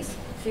in this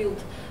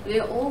field, we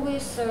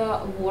always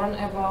warn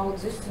about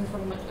this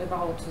information,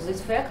 about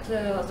this fact,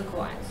 the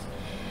clients,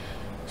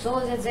 so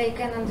that they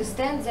can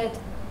understand that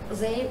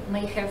they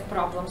may have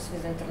problems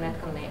with internet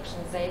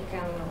connection. They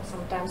can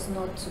sometimes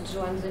not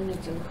join the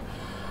meeting,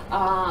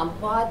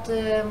 but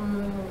the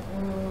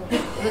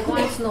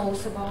clients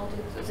knows about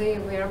it. They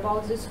are aware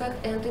about this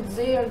fact, and it's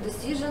their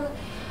decision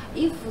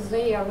if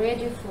they are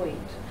ready for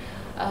it.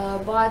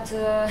 But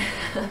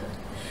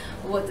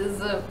what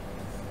is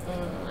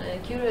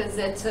curious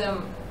that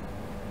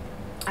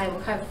I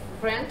have a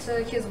friend,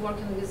 he's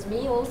working with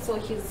me also,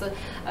 he's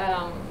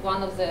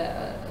one of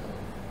the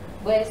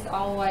best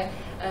our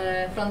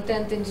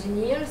front-end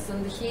engineers,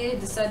 and he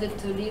decided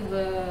to live,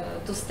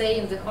 to stay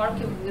in the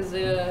Kharkiv with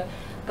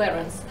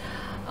parents.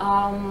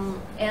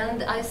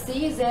 And I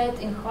see that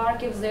in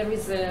Kharkiv there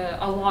is an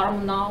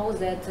alarm now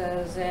that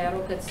the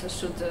rockets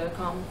should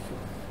come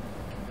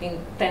in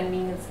 10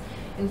 minutes.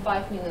 In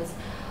 5 minutes,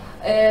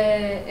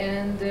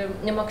 and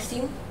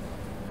Maxim,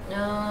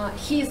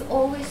 he is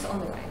always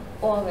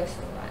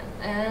online,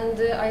 and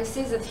I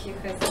see that he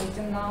has a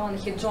meeting now, and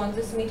he joined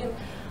this meeting.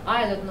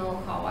 I don't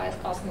know how. I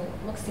asked him,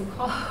 Maxim,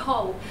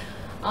 how?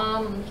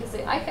 He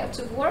said, I have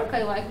to work,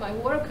 I like my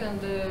work,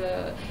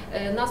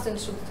 and nothing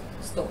should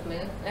stop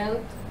me,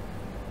 and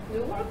we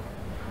work.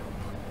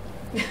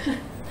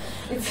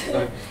 It's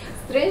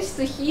strange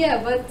to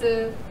hear, but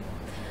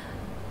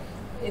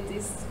it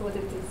is what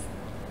it is.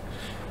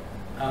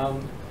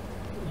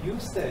 You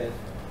said,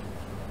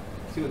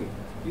 excuse me,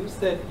 you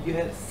said you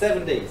had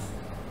 7 days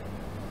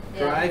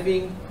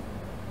driving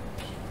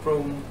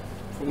from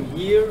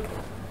here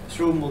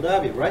through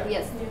Moldavia, right?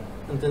 Yes.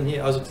 Und dann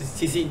hier, also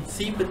Sie sind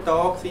 7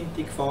 Tage sind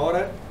die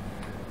gefahren,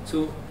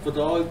 von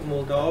da über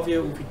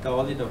Moldawien auf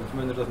Italien, das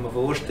müssen wir das mal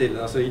vorstellen.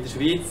 Also in der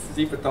Schweiz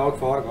 7 Tage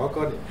fahren geht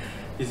gar nicht.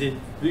 Die sind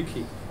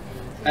wirklich.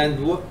 And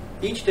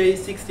each day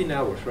is 16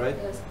 hours, right?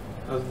 Yes.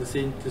 Also das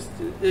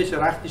ist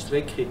eine rechte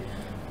Strecke.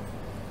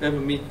 Wenn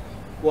man mit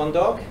one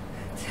dog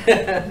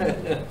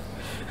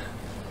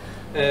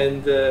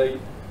and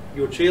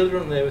your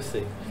children and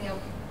everything. Yeah.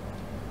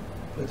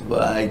 But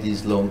why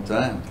this long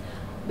time?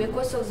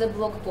 Because of the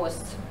block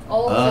posts.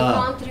 All the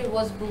country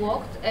was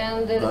blocked,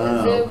 and there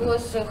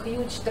was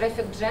huge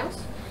traffic jams.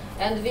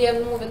 and we are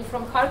moving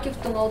from Kharkiv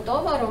to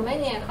Moldova,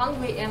 Romania,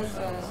 Hungary, and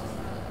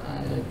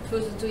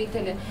further to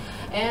Italy.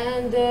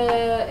 And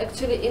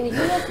actually in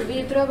Europe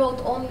we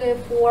traveled only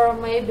for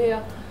maybe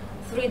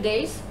 3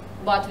 days,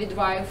 but we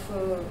drive,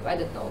 I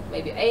don't know,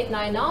 maybe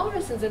 8-9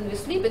 hours, and then we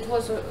sleep. It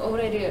was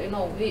already, you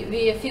know,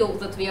 we feel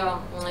that we are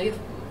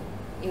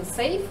in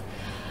safe.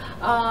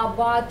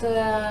 But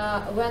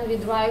when we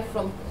drive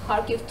from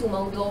Kharkiv to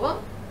Moldova,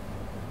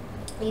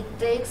 it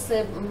takes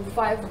 4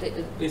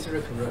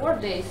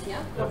 days,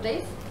 yeah, 4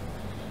 days.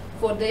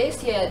 4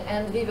 days, yeah,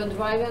 and we were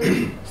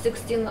driving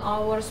 16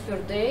 hours per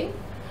day.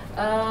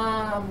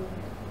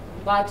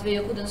 But we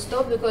couldn't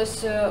stop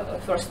because,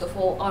 first of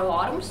all,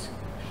 alarms.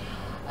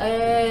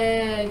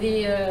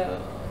 We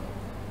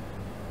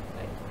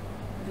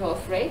were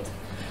afraid.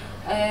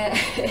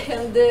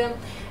 And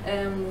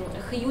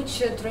huge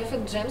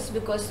traffic jams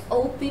because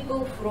all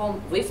people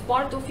from this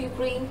part of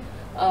Ukraine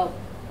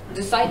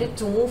decided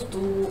to move to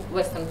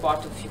western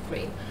part of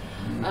Ukraine.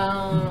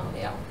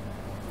 Yeah.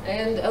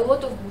 And a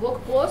lot of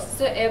blockposts,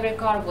 every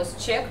car was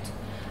checked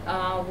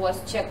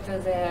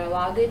the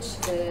luggage,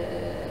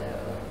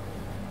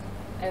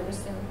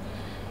 everything.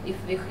 If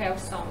we have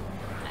some,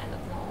 I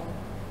don't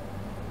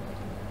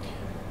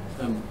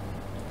know.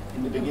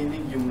 In the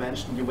beginning, you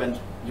mentioned you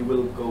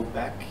will go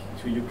back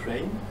to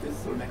Ukraine this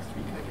or next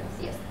week, I guess.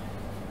 Yes.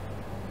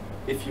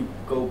 If you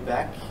go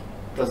back,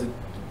 does it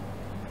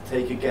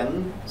take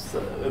again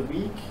a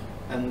week?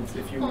 And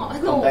if you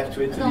come back to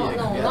Italy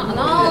again?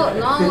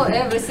 Now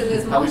everything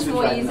is much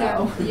more right easier.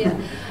 Now?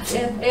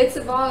 Yeah, it's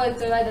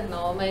about, I don't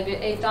know, maybe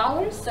 8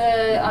 hours,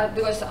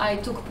 because I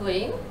took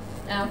plane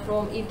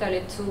from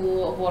Italy to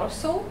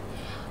Warsaw.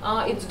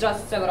 It's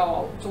just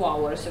 2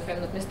 hours, if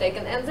I'm not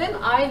mistaken, and then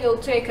I will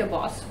take a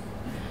bus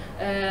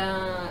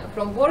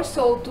from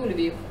Warsaw to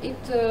Lviv.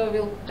 It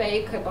will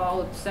take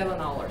about 7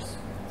 hours.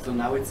 So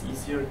now it's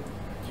easier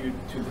due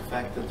to the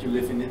fact that you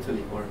live in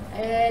Italy, or?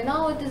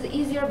 Now it is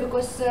easier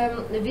because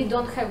we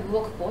don't have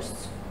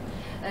blockposts.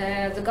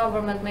 The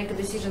government make a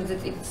decision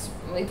that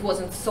it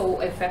wasn't so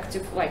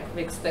effective like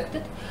we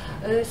expected.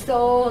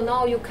 So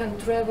now you can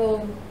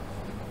travel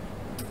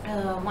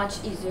much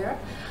easier.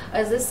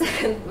 The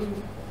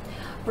second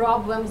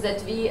problem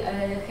that we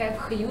have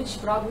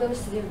huge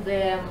problems with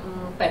the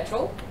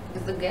petrol,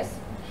 with the gas.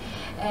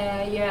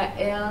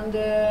 And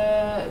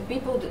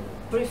people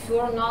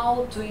prefer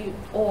now to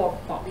or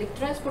public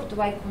transport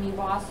like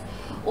minibus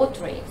or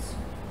trains,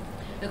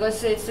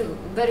 because it's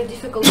very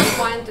difficult to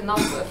find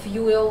enough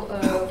fuel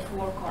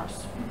for cars.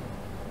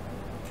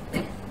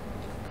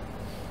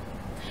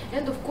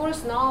 And of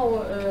course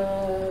now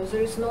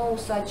there is no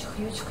such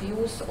huge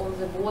queues on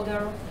the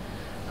border,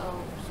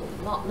 so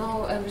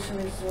now everything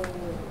is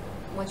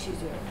much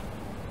easier.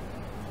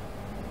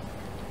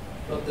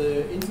 But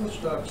the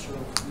infrastructure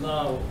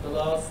now, the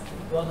last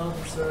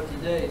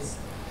 130 days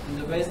in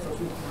the west of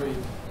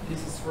Ukraine,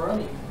 this is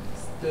running.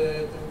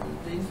 The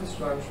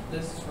infrastructure,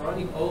 this is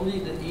running only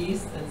the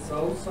east and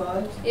south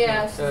side?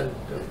 Yes, the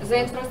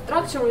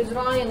infrastructure is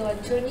running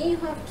like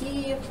Chernihiv,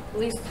 Kiev,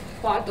 this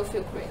part of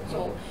Ukraine.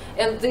 So,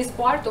 and this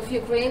part of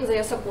Ukraine, they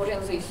are supporting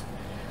this.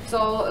 So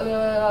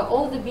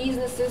all the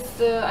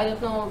businesses, I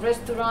don't know,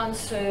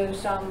 restaurants,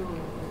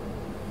 some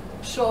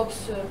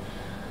shops,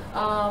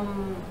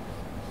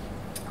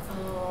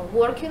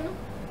 working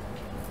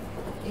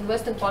in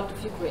western part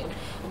of Ukraine,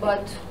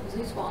 but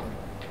this one,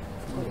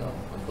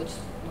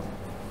 unfortunately, no.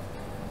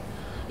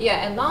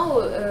 Yeah, and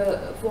now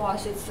for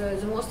us it's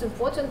the most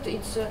important.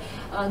 It's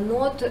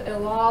not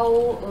allow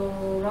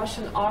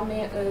Russian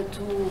army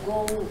to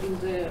go in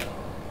the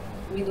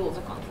middle of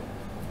the country.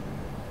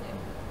 Yeah.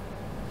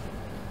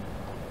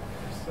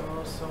 So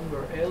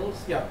somewhere else,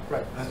 yeah,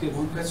 right.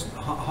 One question: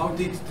 how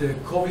did the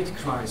COVID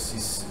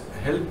crisis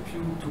help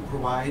you to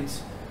provide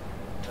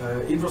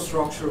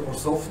infrastructure or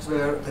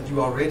software that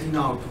you are ready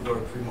now to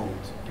work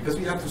remote? Because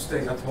we have to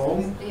stay at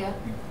home. Yeah.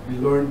 We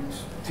learned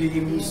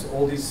Teams, Yeah.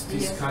 all this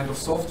Yes. kind of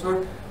software.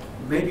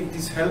 Maybe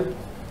this helped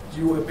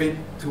you a bit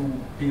to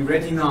be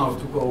ready now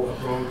to go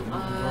abroad and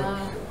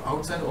work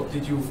outside, or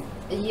did you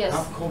Yes.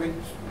 have COVID,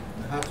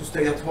 have to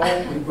stay at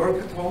home and work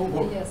at home,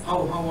 or Yes. how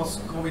was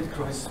COVID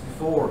crisis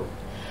before?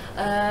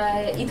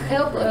 It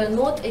helped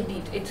not a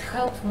bit, it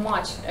helped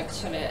much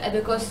actually,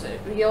 because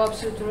you're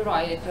absolutely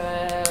right.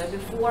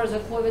 Before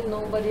the COVID,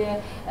 nobody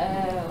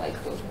like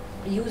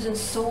using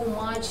so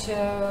much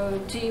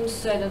Teams,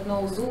 I don't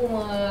know, Zoom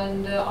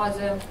and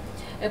other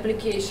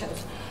applications.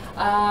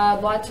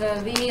 But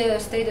we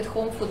stayed at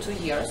home for 2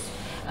 years.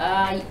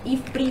 If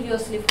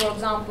previously, for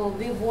example,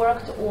 we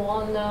worked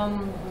on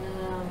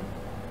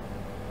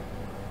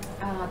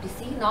PC,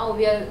 now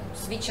we are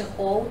switching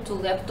all to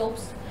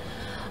laptops.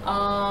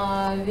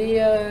 We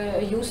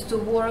used to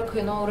work,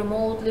 you know,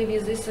 remotely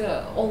with this,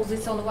 all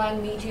these online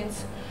meetings.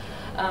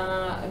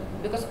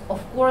 Because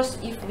of course,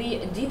 if we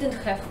didn't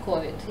have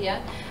COVID, yeah,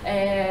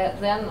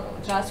 then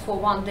just for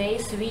 1 day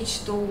switch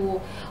to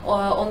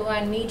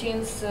online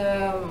meetings,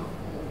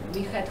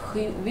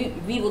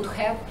 we would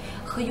have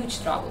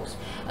huge troubles.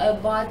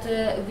 But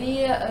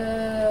we,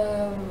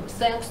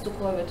 thanks to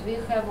COVID, we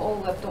have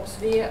all laptops,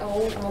 we are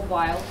all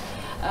mobile.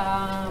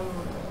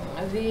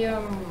 We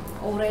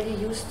already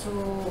used to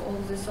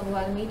all these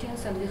online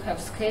meetings, and we have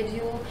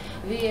schedule.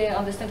 We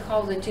understand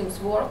how the teams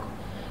work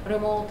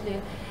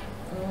remotely,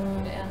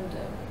 and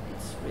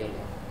it's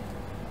really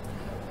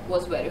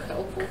was very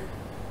helpful.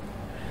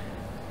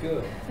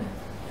 Good.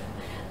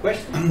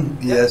 Question?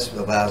 Yes,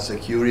 about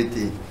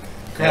security.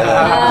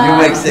 You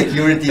make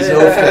security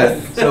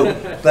software. So,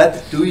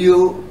 but do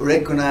you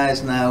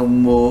recognize now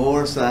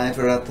more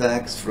cyber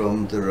attacks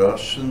from the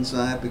Russian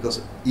side?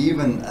 Because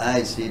even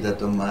I see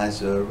that on my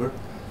server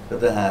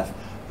that I have.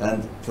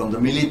 And from the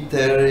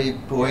military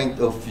point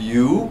of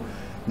view,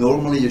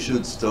 normally you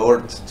should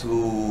start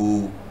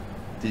to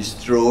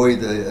destroy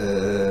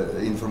the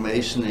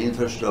information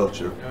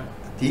infrastructure. Yeah.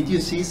 Did you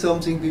see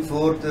something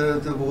before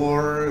the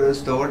war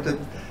started?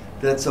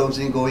 That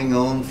something going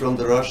on from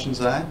the Russian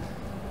side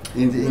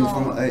in the No.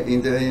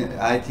 in the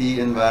IT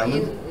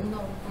environment?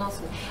 No,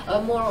 nothing.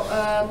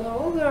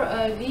 Moreover,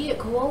 we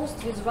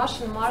closed with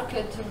Russian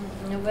market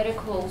very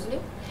closely,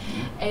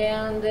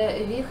 and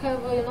we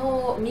have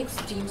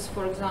mixed teams.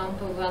 For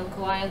example, when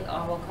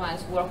our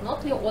clients work not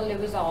only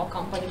with our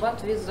company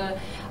but with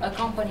a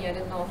company, I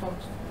don't know, from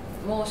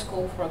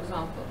Moscow, for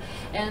example,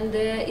 and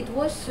it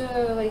was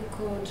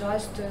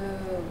just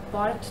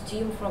part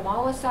team from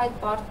our side,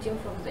 part team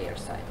from their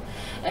side.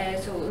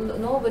 So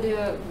nobody,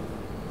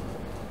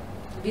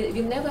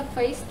 we never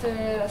faced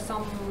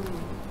some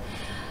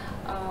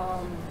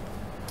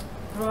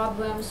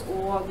problems,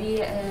 or we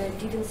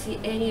didn't see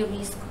any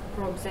risk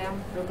from them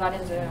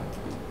regarding the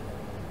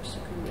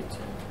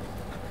security.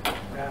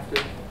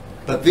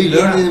 But we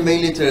learned in the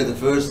military the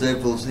first step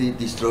was to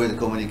destroy the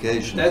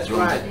communication. That's from-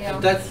 right. Yeah.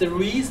 And that's the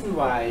reason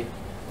why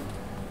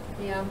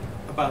Yeah.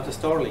 about the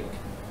Starlink.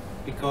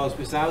 Because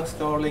without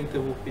Starlink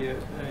there would be a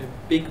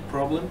big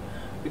problem.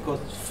 Because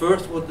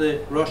first what the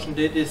Russian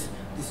did is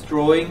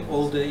destroying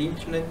all the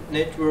internet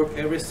network,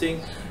 everything,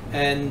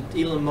 and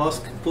Elon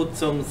Musk put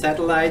some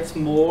satellites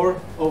more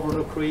over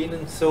Ukraine,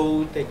 and so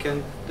they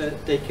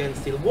can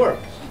still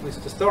work with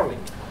the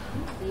Starlink.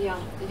 Yeah,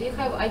 we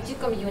have IT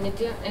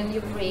community in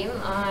Ukraine.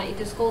 It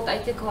is called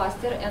IT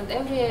cluster, and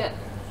every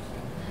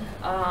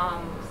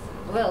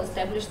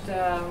well-established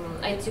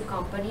IT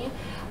company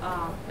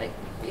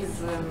is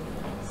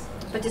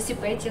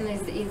participating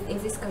in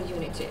this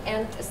community.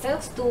 And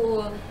thanks to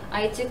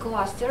IT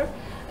cluster,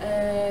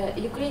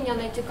 Ukrainian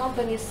IT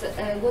companies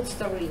got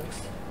Starlinks.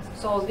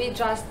 So we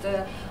just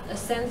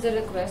send the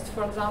request,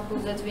 for example,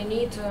 that we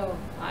need,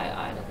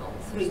 I don't know,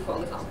 3, for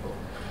example.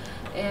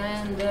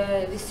 And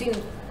within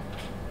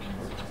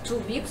 2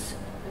 weeks,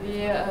 we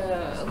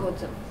got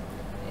them.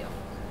 Yeah.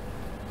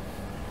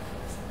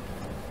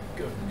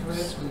 Good.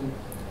 Question.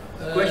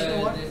 Question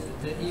what?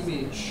 The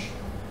image.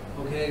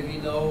 Okay, we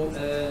know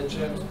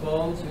James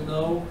Bond,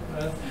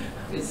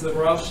 it's a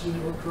Russian,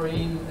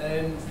 Ukraine,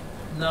 and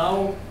now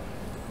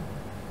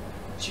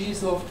G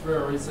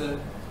Software is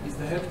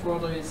the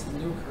headquarters in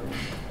Ukraine.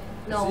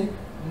 No. Is it?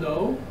 No?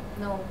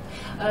 No.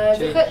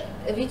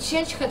 Change. We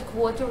changed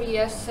headquarters,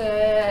 yes,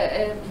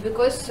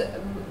 because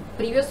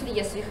previously,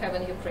 yes, we have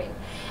in Ukraine.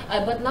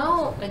 But now,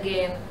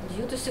 again,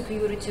 due to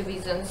security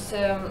reasons,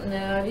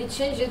 we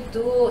changed it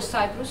to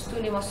Cyprus, to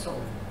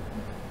Limassol.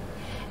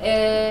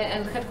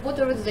 And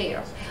headquarters is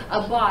there.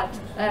 But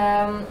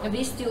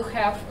we still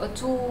have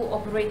 2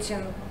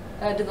 operating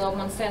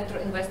development center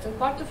in western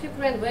part of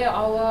Ukraine, where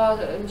our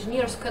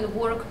engineers can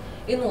work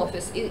in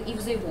office if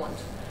they want.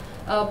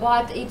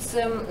 But it's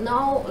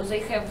now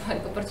they have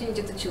like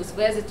opportunity to choose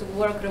whether to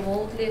work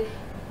remotely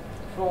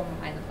from,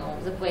 I don't know,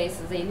 the place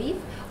they live,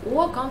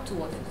 or come to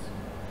office.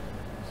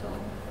 So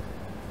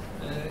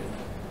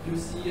You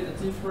see a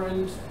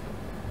different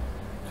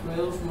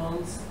 12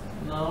 months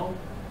now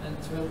and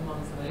 12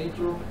 months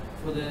later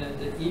for the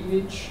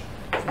image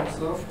from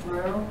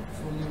software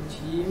from your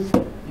team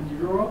in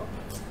Europe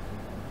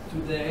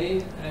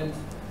today and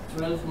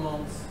 12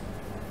 months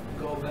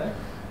go back?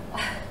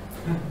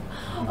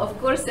 of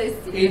course I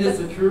see. In the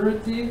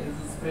security, is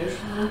it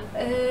special?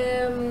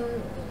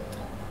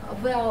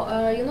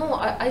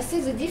 I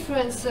see the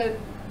difference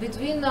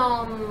between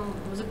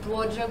the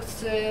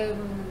projects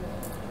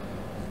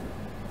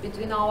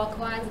between our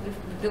clients,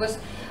 because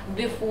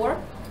before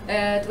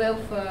 12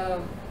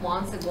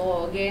 months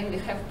ago, again, we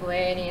have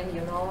planning, we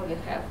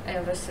have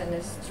everything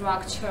is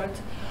structured.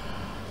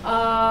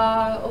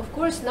 Of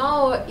course,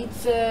 now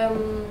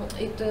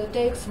it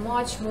takes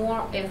much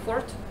more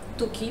effort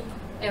to keep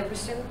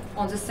everything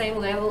on the same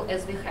level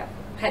as we have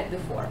had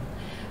before,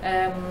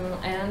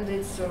 and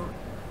it's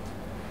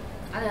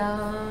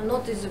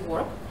not easy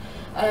work,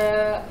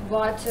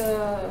 but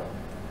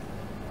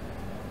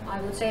I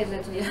would say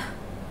that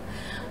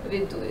we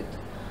do it.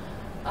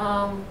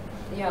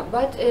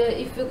 But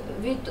if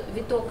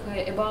we talk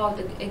about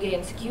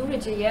again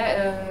security,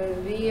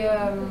 we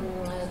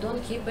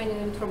don't keep any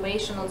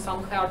information on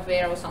some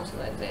hardware or something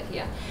like that.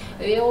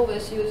 We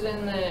always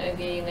using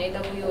again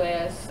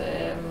AWS,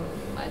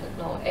 I don't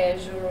know,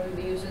 Azure.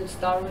 We using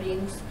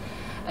Starlinks,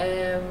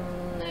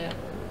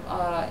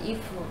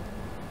 If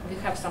we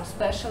have some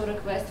special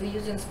requests, we're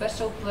using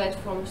special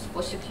platforms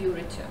for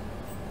security,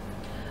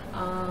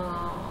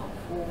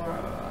 for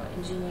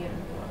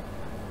engineering work.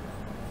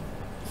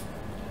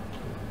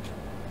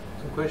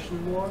 Some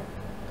question more?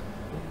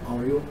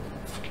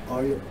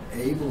 Are you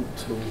able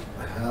to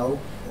help,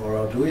 or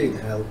are doing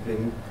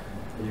helping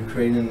the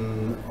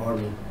Ukrainian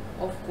army?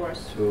 Of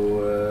course.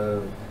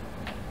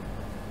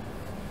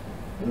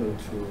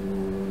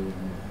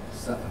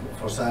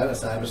 For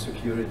cyber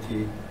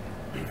security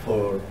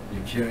for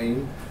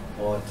Ukraine,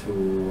 or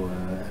to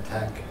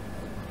attack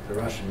the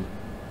Russian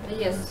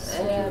Yes,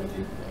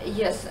 security?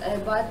 yes,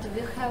 but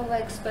we have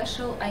like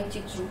special IT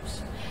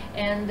troops,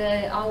 and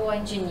our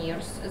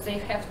engineers, they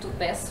have to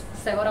pass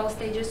several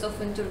stages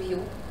of interview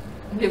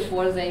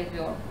before they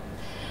were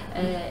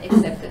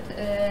accepted,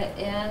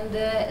 and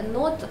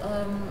not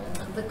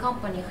the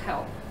company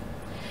help.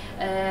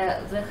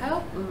 They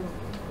help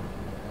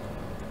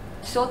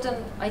certain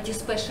IT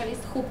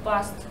specialists who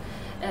passed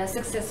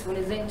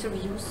successfully the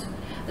interviews.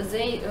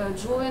 They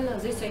join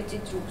these IT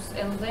troops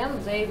and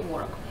then they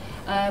work.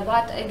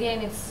 But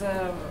again, it's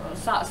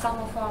some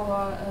of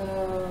our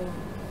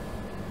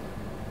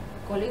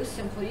colleagues,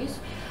 employees,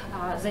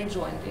 they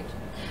joined it.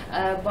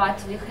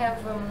 But we have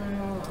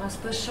a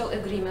special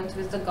agreement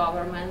with the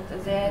government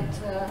that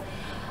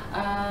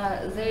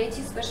the IT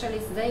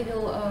specialists, they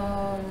will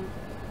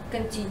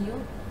continue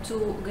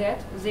to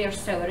get their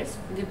salaries,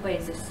 we pay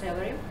this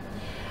salary,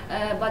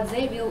 but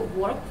they will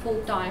work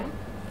full time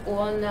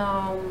on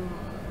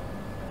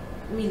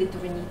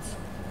military needs.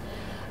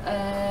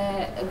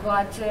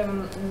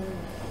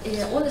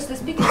 Honestly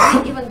speaking,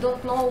 we even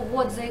don't know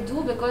what they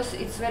do because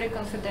it's very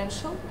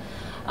confidential.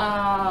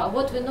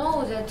 What we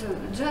know that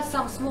just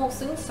some small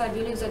things, I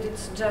believe that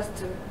it's just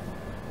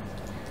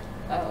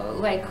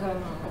like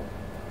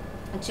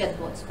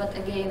chatbots, but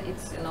again,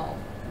 it's, you know,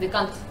 we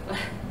can't.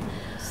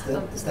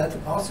 Is that a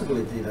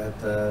possibility that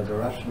the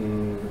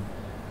Russian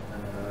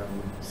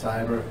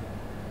cyber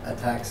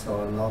attacks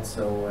are not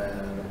so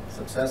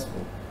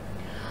successful?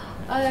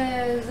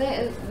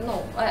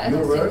 No, I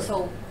don't think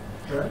so.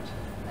 Correct?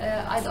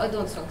 I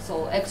don't think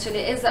so.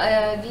 Actually, as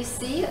we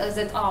see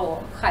that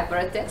our hyper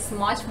attacks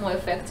much more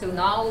effective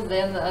now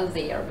than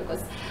there,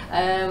 because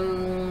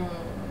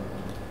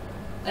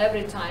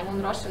every time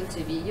on Russian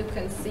TV you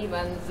can see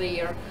when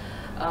their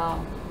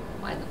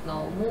I don't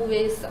know,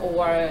 movies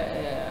or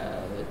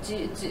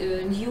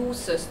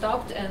news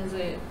stopped and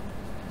they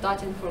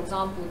starting, for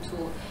example, to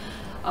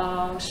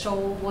show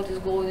what is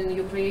going on in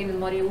Ukraine, in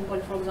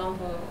Mariupol, for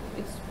example.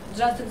 It's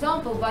just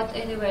example, but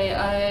anyway,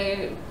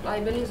 I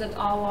believe that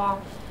our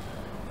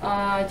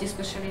IT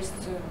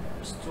specialists are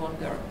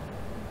stronger.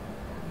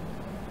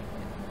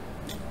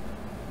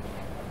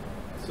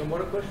 Some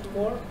more question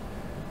more?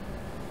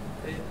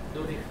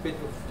 Doe ich bitte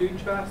auf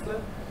Deutsch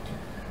wechseln.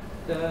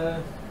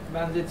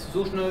 Wenn jetzt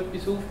sonst noch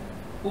etwas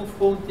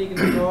aufkommt,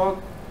 irgendeine Frage,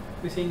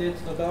 wir sind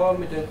jetzt noch da,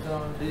 wir dürfen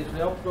noch ein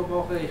bisschen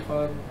Absprache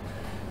machen.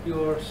 You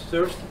are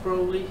thirsty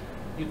probably,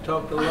 you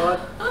talk a lot.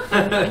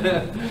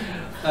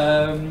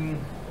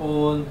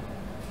 Und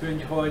ich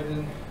wünsche euch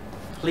einen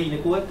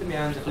kleinen Guten, wir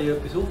haben ein bisschen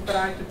etwas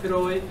aufbereitet für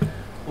euch.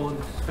 Und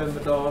das können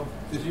wir da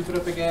uns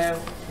überbegeben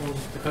und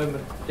dann können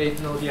wir dort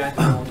noch die eine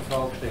oder andere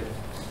Frage stellen.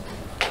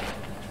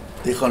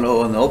 Ich habe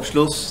noch einen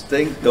Abschluss.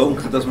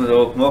 Danke, dass wir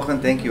das gemacht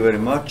haben. Thank you very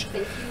much.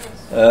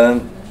 Für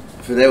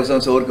die, die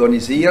es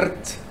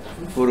organisiert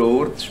vor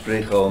Ort,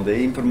 sprich an der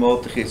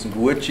Informatik, ist ein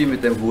Gutschein.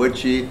 Mit dem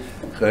Gutschein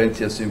können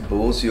Sie ein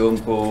Symposium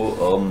gehen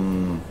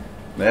am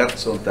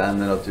März und dann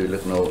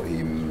natürlich noch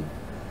im,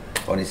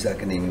 kann ich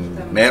sagen, im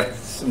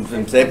März und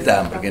im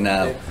September,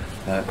 genau.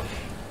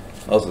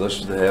 Also das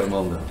ist der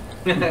Hermann.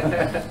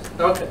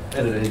 Danke.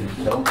 Danke.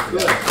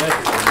 Gut.